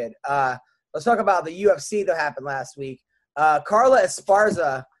 this kid. Let's talk about the UFC that happened last week. Carla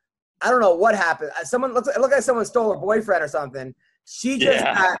Esparza, I don't know what happened. Someone looked like someone stole her boyfriend or something. She just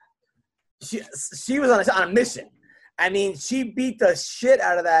she was on a mission. I mean, she beat the shit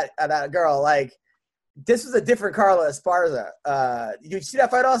out of that girl. Like, this was a different Carla Esparza. Did you see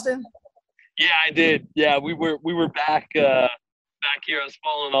that fight, Austin? Yeah, I did. Yeah, we were back here. I was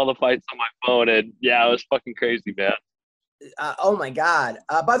following all the fights on my phone, and yeah, it was fucking crazy, man. Oh my God.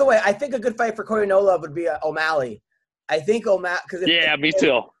 By the way, I think a good fight for Corey No Love would be O'Malley. I think O'Malley, because me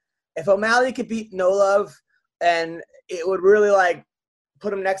too. If O'Malley could beat No Love, and it would really like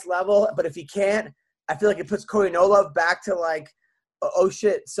put him next level. But if he can't, I feel like it puts Corey No Love back to like, oh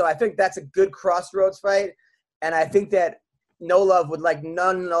shit. So I think that's a good crossroads fight, and I think that No Love would like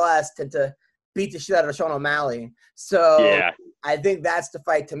nonetheless tend to beat the shit out of Sean O'Malley. So I think that's the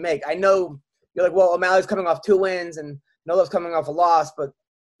fight to make. I know you're like, well, O'Malley's coming off 2 wins and No Love's coming off a loss, but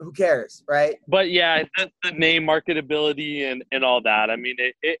who cares, right? But yeah, the name, marketability, and all that. I mean,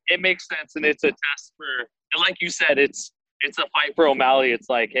 it makes sense, and it's a test for. And like you said, it's a fight for O'Malley. It's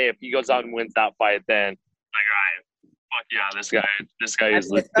like, hey, if he goes out and wins that fight, then like, all right, fuck yeah, this guy is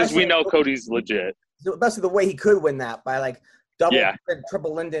legit. Because we know Cody's legit. Especially the way he could win that by like double,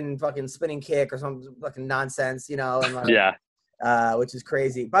 triple Linden fucking spinning kick or some fucking nonsense, you know? And like, which is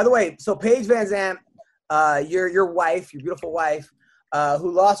crazy. By the way, so Paige Van Zandt, your wife, your beautiful wife,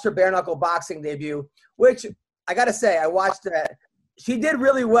 who lost her bare knuckle boxing debut, which I got to say, I watched that. She did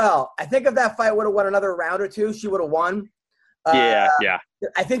really well. I think if that fight would have won another round or two, she would have won. I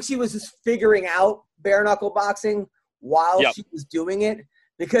think she was just figuring out bare knuckle boxing while she was doing it,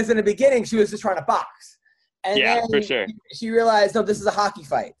 because in the beginning she was just trying to box. And then for sure. She realized, no, this is a hockey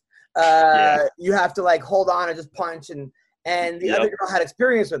fight. You have to like hold on and just punch, and the other girl had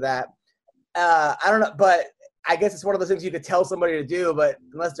experience with that. I don't know, but I guess it's one of those things you could tell somebody to do, but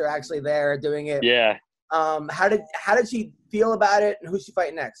unless they're actually there doing it. Yeah. How did she feel about it, and who's she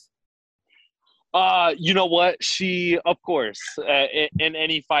fighting next? You know what? She, of course, in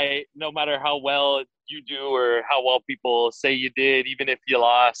any fight, no matter how well you do or how well people say you did, even if you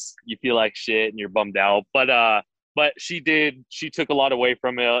lost, you feel like shit and you're bummed out. But she took a lot away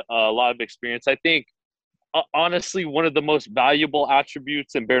from it, a lot of experience. I think, honestly, one of the most valuable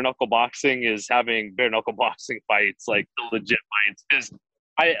attributes in bare knuckle boxing is having bare knuckle boxing fights, like the legit fights. Because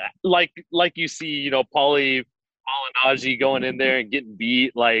I like you see, you know, Paulie Malignaggi going in there and getting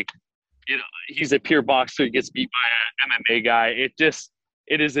beat, like, you know, he's a pure boxer, he gets beat by an MMA guy.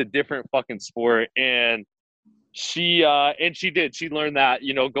 It is a different fucking sport. And she learned that,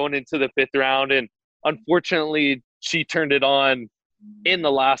 you know, going into the 5th round. And unfortunately, she turned it on in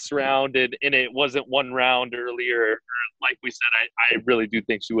the last round, and it wasn't one round earlier. Like we said, I really do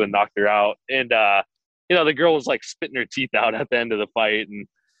think she would have knocked her out. And, you know, the girl was like spitting her teeth out at the end of the fight. And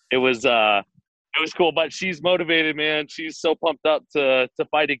it was cool, but she's motivated, man. She's so pumped up to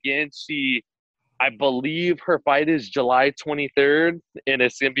fight again. I believe her fight is July 23rd, and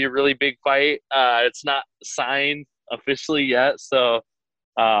it's going to be a really big fight. It's not signed officially yet. So,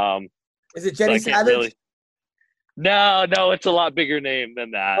 is it Jenny Savage? No, it's a lot bigger name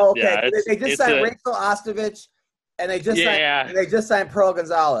than that. Oh, okay. Yeah, they just signed Rachel Ostovich, and they just signed Pearl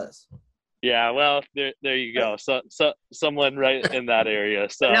Gonzalez. Yeah, well, there you go. So someone right in that area.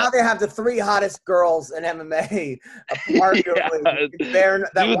 So and now they have the 3 hottest girls in MMA.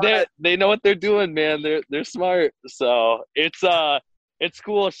 They know what they're doing, man. They're smart. So it's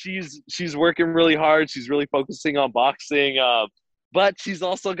cool. She's working really hard. She's really focusing on boxing. But she's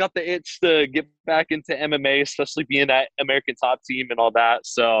also got the itch to get back into MMA, especially being that American Top Team and all that.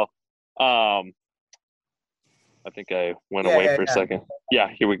 So, I think I went away for a second. Yeah,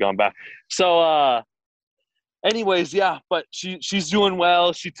 here we go. I'm back. So, anyways, yeah, but she's doing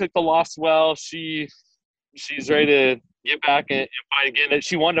well. She took the loss well. She's ready to get back and fight again.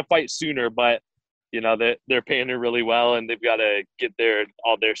 She wanted to fight sooner, but you know they're paying her really well, and they've got to get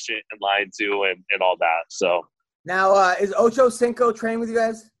all their shit in line too, and all that. So now, is Ocho Cinco training with you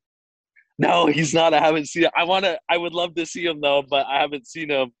guys? No, he's not. I haven't seen it. I would love to see him though, but I haven't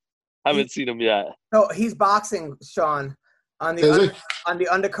seen him. Seen him yet. No, he's boxing, Sean, on the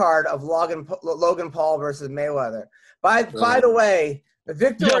undercard of Logan Paul versus Mayweather. By the way,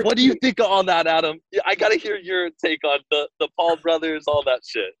 Victor. Yeah, what do you think of all that, Adam? I gotta hear your take on the Paul brothers, all that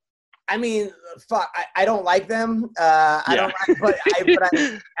shit. I mean, fuck. I don't like them. I don't like, but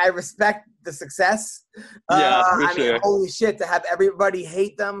I respect the success. Yeah, for I sure. mean, holy shit, to have everybody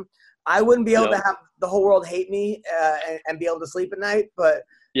hate them. I wouldn't be able to have the whole world hate me and be able to sleep at night, but.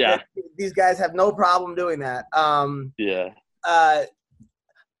 Yeah, these guys have no problem doing that. I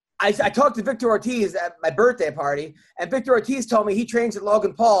talked to Victor Ortiz at my birthday party, and Victor Ortiz told me he trains with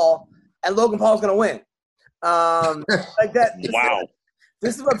Logan Paul, and Logan Paul's going to win. Like that. Wow.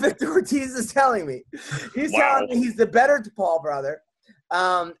 This is what Victor Ortiz is telling me. He's telling me he's the better Paul brother,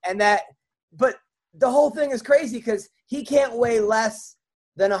 but the whole thing is crazy because he can't weigh less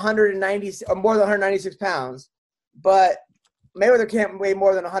than 190 or more than 196 pounds, but Mayweather can't weigh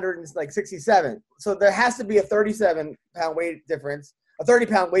more than 167. So there has to be a 37-pound weight difference, a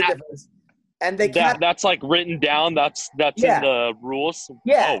 30-pound weight difference. And they that's like written down. That's in the rules.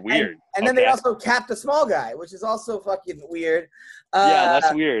 Yeah. Oh, weird. And then they also capped a small guy, which is also fucking weird. Yeah,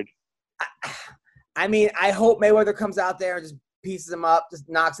 that's weird. I mean, I hope Mayweather comes out there and just pieces him up, just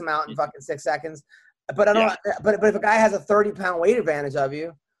knocks him out in fucking 6 seconds. But I don't. Yeah. But if a guy has a 30-pound weight advantage of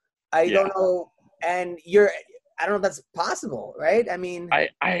you, I don't know. And I don't know if that's possible, right? I mean,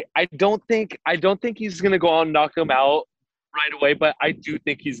 I don't think he's gonna go out and knock him out right away, but I do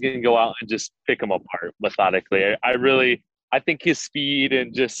think he's gonna go out and just pick him apart methodically. I think his speed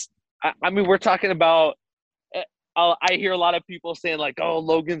and just I mean, we're talking about. I hear a lot of people saying like, "Oh,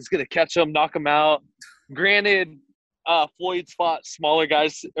 Logan's gonna catch him, knock him out." Granted, Floyd's fought smaller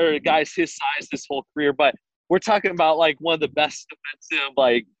guys or guys his size this whole career, but we're talking about like one of the best defensive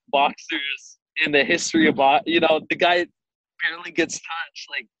like boxers in the history of the guy barely gets touched.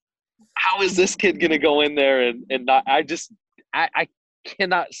 Like, how is this kid gonna go in there and not? I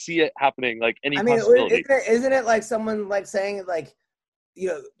cannot see it happening. Like any possibility. Isn't it like someone like saying like,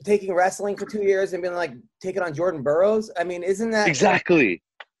 taking wrestling for 2 years and being like taking on Jordan Burroughs? I mean, isn't that exactly?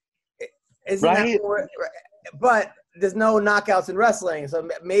 Isn't right? But there's no knockouts in wrestling, so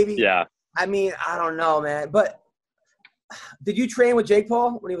maybe. Yeah. I mean, I don't know, man. But did you train with Jake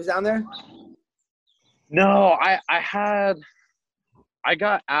Paul when he was down there? No, I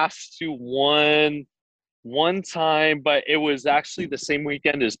got asked to one one time, but it was actually the same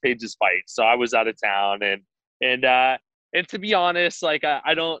weekend as Paige's fight, so I was out of town, and to be honest, like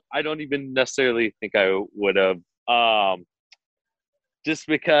I don't even necessarily think I would have, just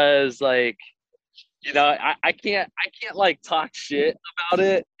because like, you know, I can't like talk shit about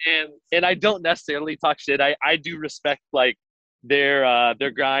it, and I don't necessarily talk shit. I do respect like their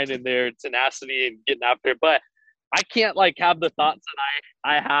grind and their tenacity and getting after it, but I can't like have the thoughts that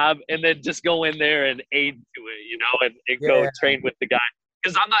I have and then just go in there and aid to it, you know, and go train with the guy,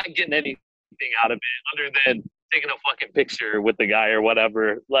 because I'm not getting anything out of it other than taking a fucking picture with the guy or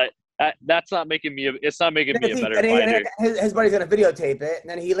whatever. Like that's not making me. It's not making me a better fighter. His buddy's gonna videotape it, and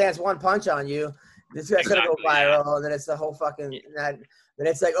then he lands one punch on you. This guy's gonna go viral, and then it's the whole fucking. Then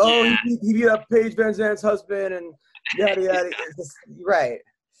it's like, oh, he beat up Paige Van Zandt's husband, and yada yada. It's just, right.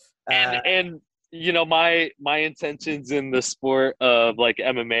 And you know, my intentions in the sport of like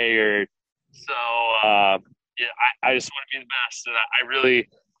MMA are so. Yeah, I just want to be the best, and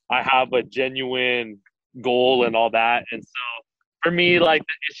I have a genuine goal and all that, and so for me, like,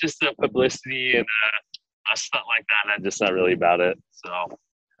 it's just the publicity and stuff like that. I'm just not really about it. So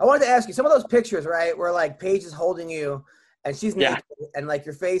I wanted to ask you, some of those pictures, right, where like Paige is holding you and she's naked and like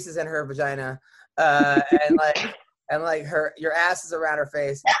your face is in her vagina, and like your ass is around her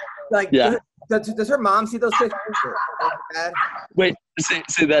face. Like, does her mom see those pictures? Wait,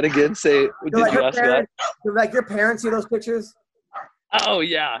 say that again. Did like you ask that? Like your parents see those pictures? Oh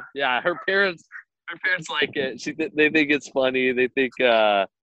yeah. Her parents like it. They think it's funny. They think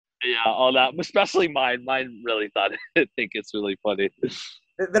all that. Especially mine. Mine really think it's really funny.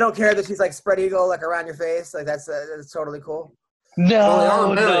 They don't care that she's like spread eagle like around your face. Like that's totally cool.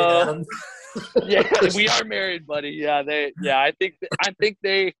 No. Yeah, we are married, buddy. Yeah, I think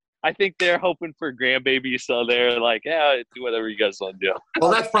they're hoping for grandbaby, so they're like, yeah, do whatever you guys want to do.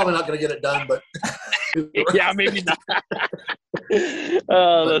 Well, that's probably not going to get it done, but yeah, maybe not.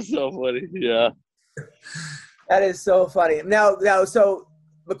 Oh, that's so funny. Yeah, that is so funny. Now, so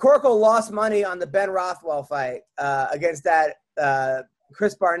McCorkle lost money on the Ben Rothwell fight against that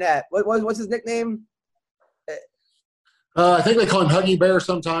Chris Barnett. What's his nickname? I think they call him Huggy Bear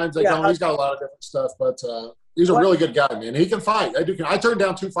sometimes. He's got a lot of different stuff, but he's a really good guy, man. He can fight. I turned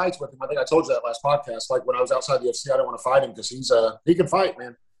down 2 fights with him. I think I told you that last podcast. Like when I was outside the UFC, I didn't want to fight him because he can fight,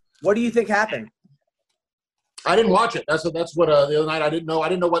 man. What do you think happened? I didn't watch it. That's what the other night I didn't know. I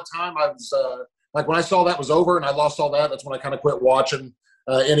didn't know what time I was. Like when I saw that was over and I lost all that. That's when I kind of quit watching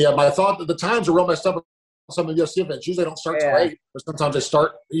any of them. I thought that the times are real messed up. Some of the UFC events usually don't start till 8, but sometimes they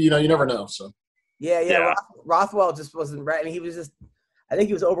start. You never know. So. Yeah. Rothwell just wasn't right. I mean, he was just. I think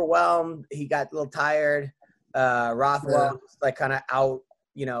he was overwhelmed. He got a little tired. Rothwell was like kind of out.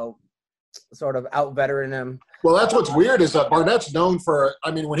 Sort of out veteran him. Well, that's what's weird is Barnett's known for.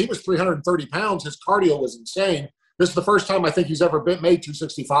 I mean, when he was 330 pounds, his cardio was insane. This is the first time I think he's ever made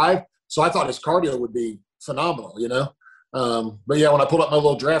 265. So I thought his cardio would be phenomenal. But yeah, when I pulled up my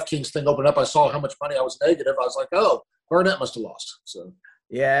little DraftKings thing, opened up, I saw how much money I was negative. I was like, oh, Barnett must have lost. So.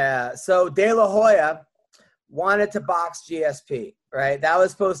 Yeah. So De La Hoya wanted to box GSP, right? That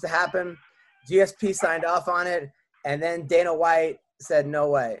was supposed to happen. GSP signed off on it, and then Dana White said no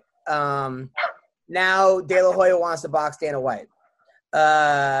way. Now De La Hoya wants to box Dana White. So,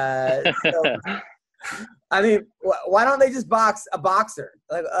 I mean, why don't they just box a boxer?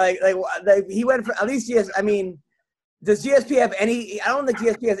 Like he went for at least GSP. I mean, does GSP have any? I don't think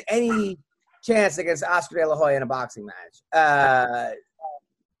GSP has any chance against Oscar De La Hoya in a boxing match.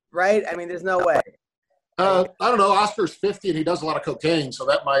 Right? I mean, there's no way. I don't know. Oscar's 50 and he does a lot of cocaine, so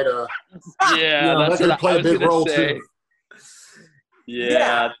that might that could play a big role too.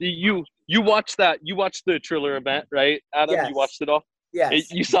 Yeah. You watched that? You watched the Triller event, right, Adam? Yes. You watched it all.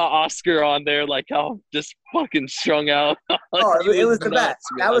 Yes. You saw Oscar on there, like how just fucking strung out. Oh, it was the best.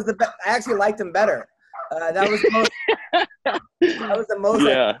 Man. That was the best. I actually liked him better. That was the most. That was the most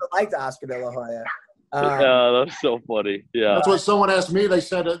I liked Oscar De La Hoya. That's so funny. Yeah. That's what someone asked me. They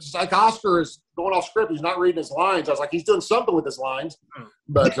said it's like Oscar is going off script. He's not reading his lines. I was like, he's doing something with his lines,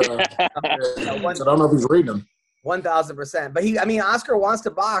 but I don't know if he's reading them. 1,000%. But Oscar wants to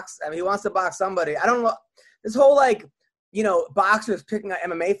box. I mean, he wants to box somebody. I don't know. This whole boxers picking out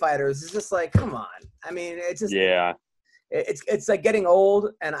MMA fighters is just like, come on. I mean, it's just It's like getting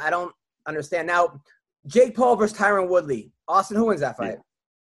old, and I don't understand. Now, Jake Paul versus Tyron Woodley. Austin, who wins that fight?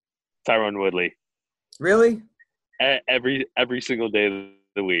 Tyron Woodley. Really? Every single day of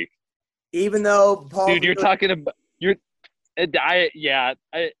the week. Even though Paul, dude, you're talking about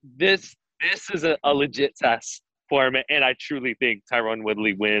this is a legit test for him, and I truly think Tyron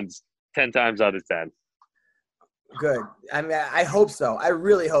Woodley wins 10 times out of 10. Good. I mean, I hope so. I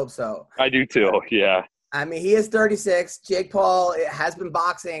really hope so. I do too. Yeah. I mean, he is 36. Jake Paul has been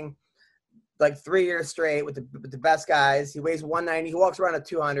boxing like 3 years straight with the best guys. He weighs 190. He walks around at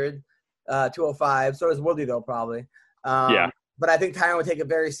 200, 205. So does Woodley, though, probably. But I think Tyron would take it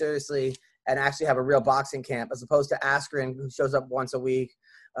very seriously and actually have a real boxing camp as opposed to Askren, who shows up once a week,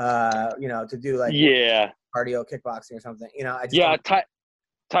 to do like cardio kickboxing or something.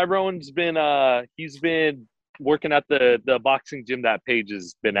 Tyrone's been he's been working at the boxing gym that Paige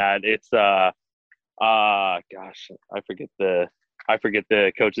has been at. It's I forget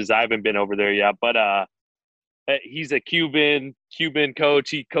the coaches. I haven't been over there yet, but he's a Cuban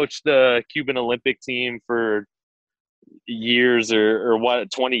coach. He coached the Cuban Olympic team for years or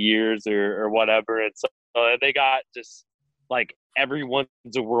 20 years or whatever. And so they got just like everyone's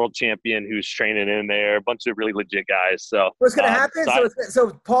a world champion who's training in there, a bunch of really legit guys. So what's going to happen?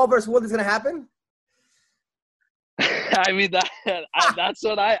 So Paul versus Woodley's going to happen? I mean, that's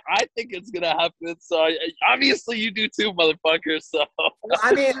what I think it's going to happen. So obviously you do too, motherfucker. So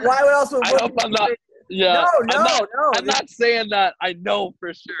I mean, why would also? I hope I'm not. Yeah, no. I'm not saying that I know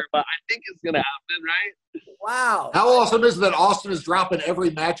for sure, but I think it's going to happen, right? Wow. How awesome is it that Austin is dropping every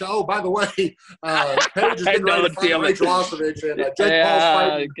match? Oh, by the way, Paige is getting ready to fight Rachel Ostovich, and Jake Paul's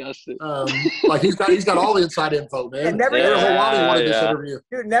fighting. Like he's got all the inside info, man. And never Hawaii wanted this interview.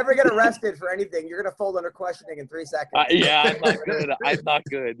 Dude, never get arrested for anything. You're gonna fold under questioning in 3 seconds. I'm not good. I'm not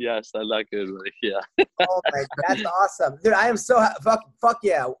good. Yes, I'm not good. Yeah. Oh my, that's awesome, dude. I am so fuck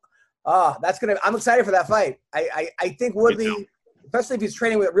yeah. Oh, I'm excited for that fight. I think Woodley, especially if he's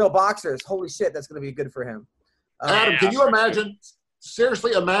training with real boxers, holy shit, that's going to be good for him. Adam, can you imagine,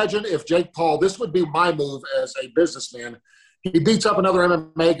 seriously imagine if Jake Paul, this would be my move as a businessman, he beats up another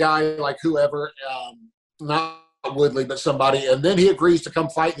MMA guy like whoever, not Woodley, but somebody, and then he agrees to come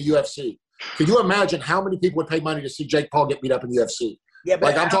fight in the UFC. Can you imagine how many people would pay money to see Jake Paul get beat up in the UFC? Yeah,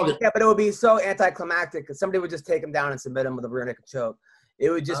 but I'm talking. Yeah, but it would be so anticlimactic because somebody would just take him down and submit him with a rear naked choke. It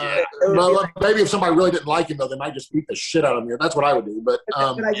would just maybe if somebody really didn't like him though, they might just beat the shit out of him. That's what I would do. But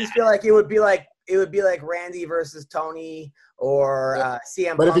I just feel like it would be like Randy versus Tony or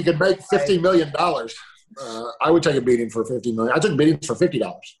CM. But if he could make $50 million, I would take a beating for $50 million. I took beatings for $50.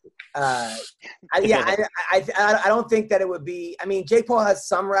 I don't think that it would be. I mean, Jake Paul has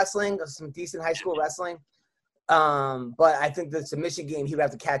some wrestling, some decent high school wrestling, but I think the submission game he would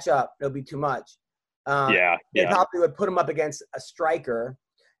have to catch up. It'll be too much. They probably would put him up against a striker,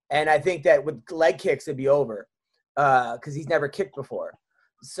 and I think that with leg kicks it'd be over because he's never kicked before.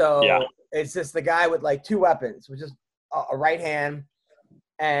 So it's just the guy with like two weapons, which is a right hand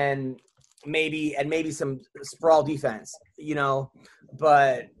and maybe some sprawl defense,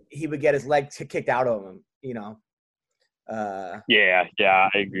 but he would get his leg kicked out of him, I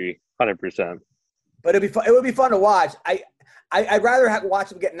agree 100%. But it would be fun to watch. I'd rather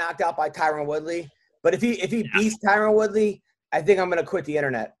watch him get knocked out by Tyron Woodley. But if he beats Tyron Woodley, I think I'm gonna quit the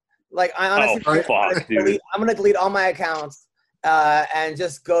internet. Like I honestly, I'm gonna delete all my accounts and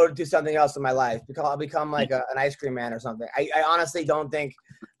just go do something else in my life because I'll become like an ice cream man or something. I honestly don't think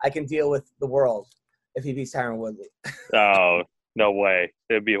I can deal with the world if he beats Tyron Woodley. Oh, no way!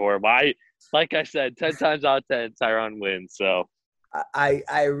 It'd be horrible. Like I said, 10 times out of 10, Tyron wins. So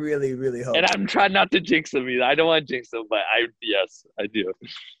I really, really hope. And I'm trying not to jinx him either. I don't want to jinx him, but I do.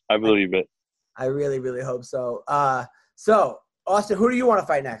 I believe it. I really, really hope so. So, Austin, who do you want to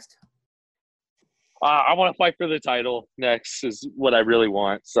fight next? I want to fight for the title next is what I really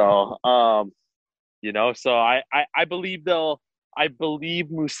want. So, so I believe I believe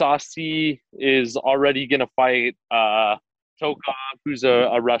Mousasi is already going to fight Tokov, who's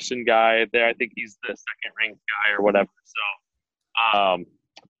a Russian guy there. I think he's the second ranked guy or whatever. So,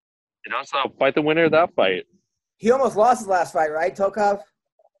 so fight the winner of that fight. He almost lost his last fight, right, Tokov?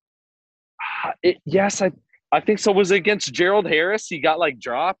 Yes, I think so. Was it against Gerald Harris? He got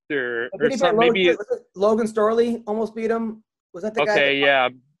dropped or something. Maybe Logan Storley almost beat him. Was that the guy? Okay, yeah.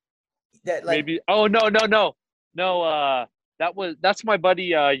 Maybe. Oh no. That's my buddy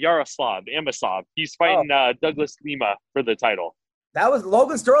Yaroslav Amosov. He's fighting Douglas Lima for the title. That was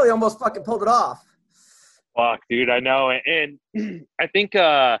Logan Storley almost fucking pulled it off. Fuck, dude, I know. And I think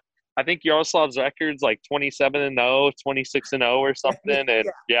Yaroslav's record's 27-0, 26-0 or something. And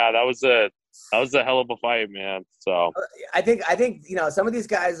that was a hell of a fight, man. So I think some of these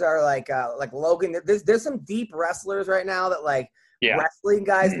guys are like Logan. There's some deep wrestlers right now that wrestling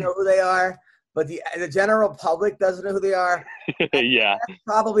guys know who they are, but the general public doesn't know who they are. Yeah, that's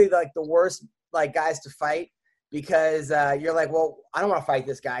probably the worst guys to fight because you're like, well, I don't want to fight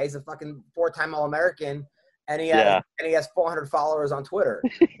this guy. He's a fucking 4-time All-American. And he has 400 followers on Twitter.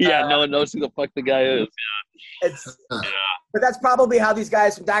 No one knows who the fuck the guy is. But that's probably how these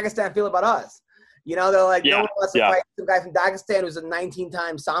guys from Dagestan feel about us. You know, they're like, Yeah, no one wants to yeah. fight some guy from Dagestan who's a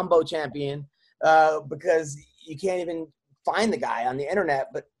 19-time Sambo champion because you can't even find the guy on the internet,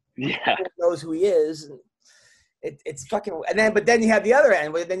 but Yeah. everyone knows who he is. And it's fucking, but then you have the other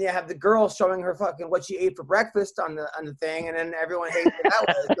end, where then you have the girl showing her fucking what she ate for breakfast on the thing, and then everyone hates it that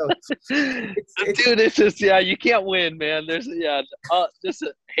way. So it's Dude, it's just you can't win, man. There's just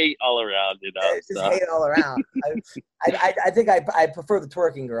hate all around, you know. it's just So. hate all around. I think I prefer the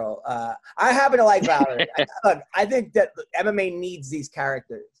twerking girl. I happen to like Valerie. Look, I think that MMA needs these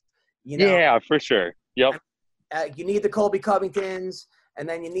characters. You know, Yeah, for sure. Yep. you need the Colby Covingtons, and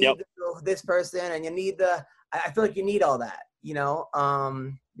then you need this person, and you need the. I feel like you need all that, you know,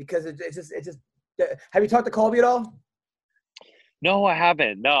 because it's just. Have you talked to Colby at all? No, I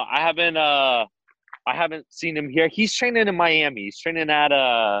haven't. No, I haven't. I haven't seen him here. He's training in Miami. He's training at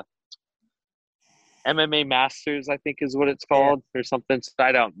MMA Masters, I think is what it's called, or something. So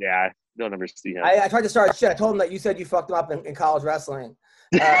I don't ever see him. I tried to start shit. I told him that you said you fucked him up in college wrestling.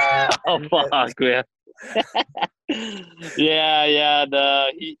 Oh fuck, man. yeah.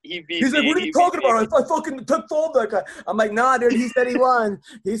 He beat He's like, me. what are you talking about? I fucking took fall that guy. I'm like, nah, dude. He said he won.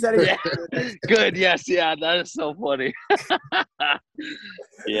 He said he won. Good. Yes. Yeah. That is so funny.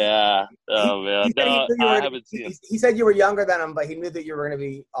 Yeah. Oh man. No, I haven't seen him. He said you were younger than him, but he knew that you were going to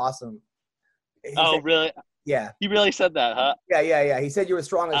be awesome. Really? Yeah. He really said that, huh? Yeah. He said you were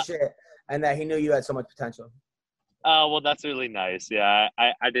strong as shit, and that he knew you had so much potential. Oh, well, that's really nice. Yeah,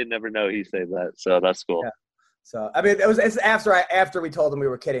 I didn't ever know he said that, so that's cool. Yeah. So I mean, it's after we told him we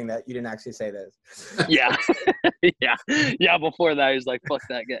were kidding that you didn't actually say this. Yeah, yeah. Before that, he was like, "Fuck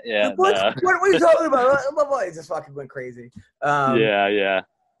that guy." Yeah. What are you talking about? It just fucking went crazy. Yeah.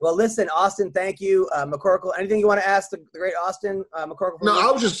 Well, listen, Austin, thank you, McCorkle. Anything you want to ask the great Austin McCorkle? No,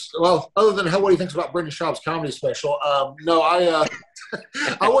 I was just other than what he thinks about Brendan Schaub's comedy special. No, I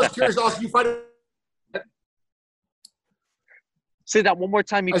was curious, Austin. You fight it. Say that one more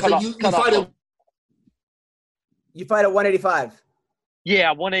time. You fight at 185.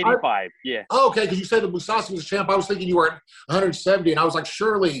 Yeah, 185. Yeah. Oh, okay, because you said that Mousasi was a champ. I was thinking you were at 170, and I was like,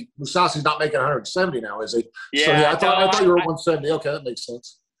 surely Mousasi's not making 170 now, is he? Yeah. So, I thought you were at 170. Okay, that makes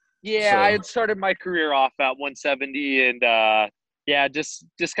sense. Yeah, I had started my career off at 170, and just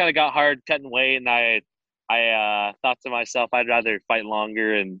kind of got hard cutting weight, and I thought to myself, I'd rather fight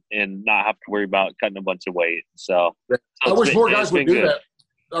longer and not have to worry about cutting a bunch of weight. So I wish more guys would do that.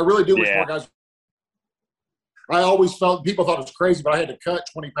 I really do wish more guys. I always felt people thought it was crazy, but I had to cut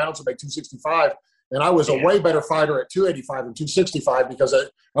 20 pounds to make 265, and I was a way better fighter at 285 and 265 because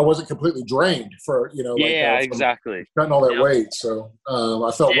I wasn't completely drained for exactly cutting all that weight. So I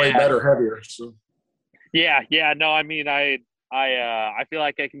felt way better heavier. So yeah. No, I mean I feel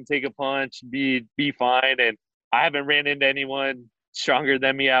like I can take a punch, be fine, and I haven't ran into anyone stronger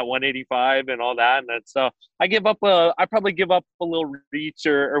than me at 185 and all that. And so I probably give up a little reach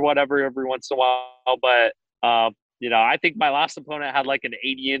or whatever every once in a while. But I think my last opponent had like an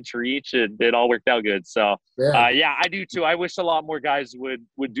 80-inch reach, and it all worked out good. So I do too. I wish a lot more guys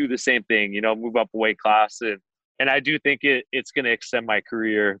would do the same thing. Move up a weight class, and I do think it's going to extend my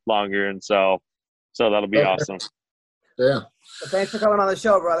career longer. And so that'll be awesome. Yeah. Well, thanks for coming on the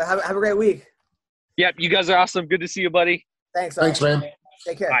show, brother. Have a great week. Yep, you guys are awesome. Good to see you, buddy. Thanks, man.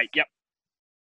 Take care. All right, yep.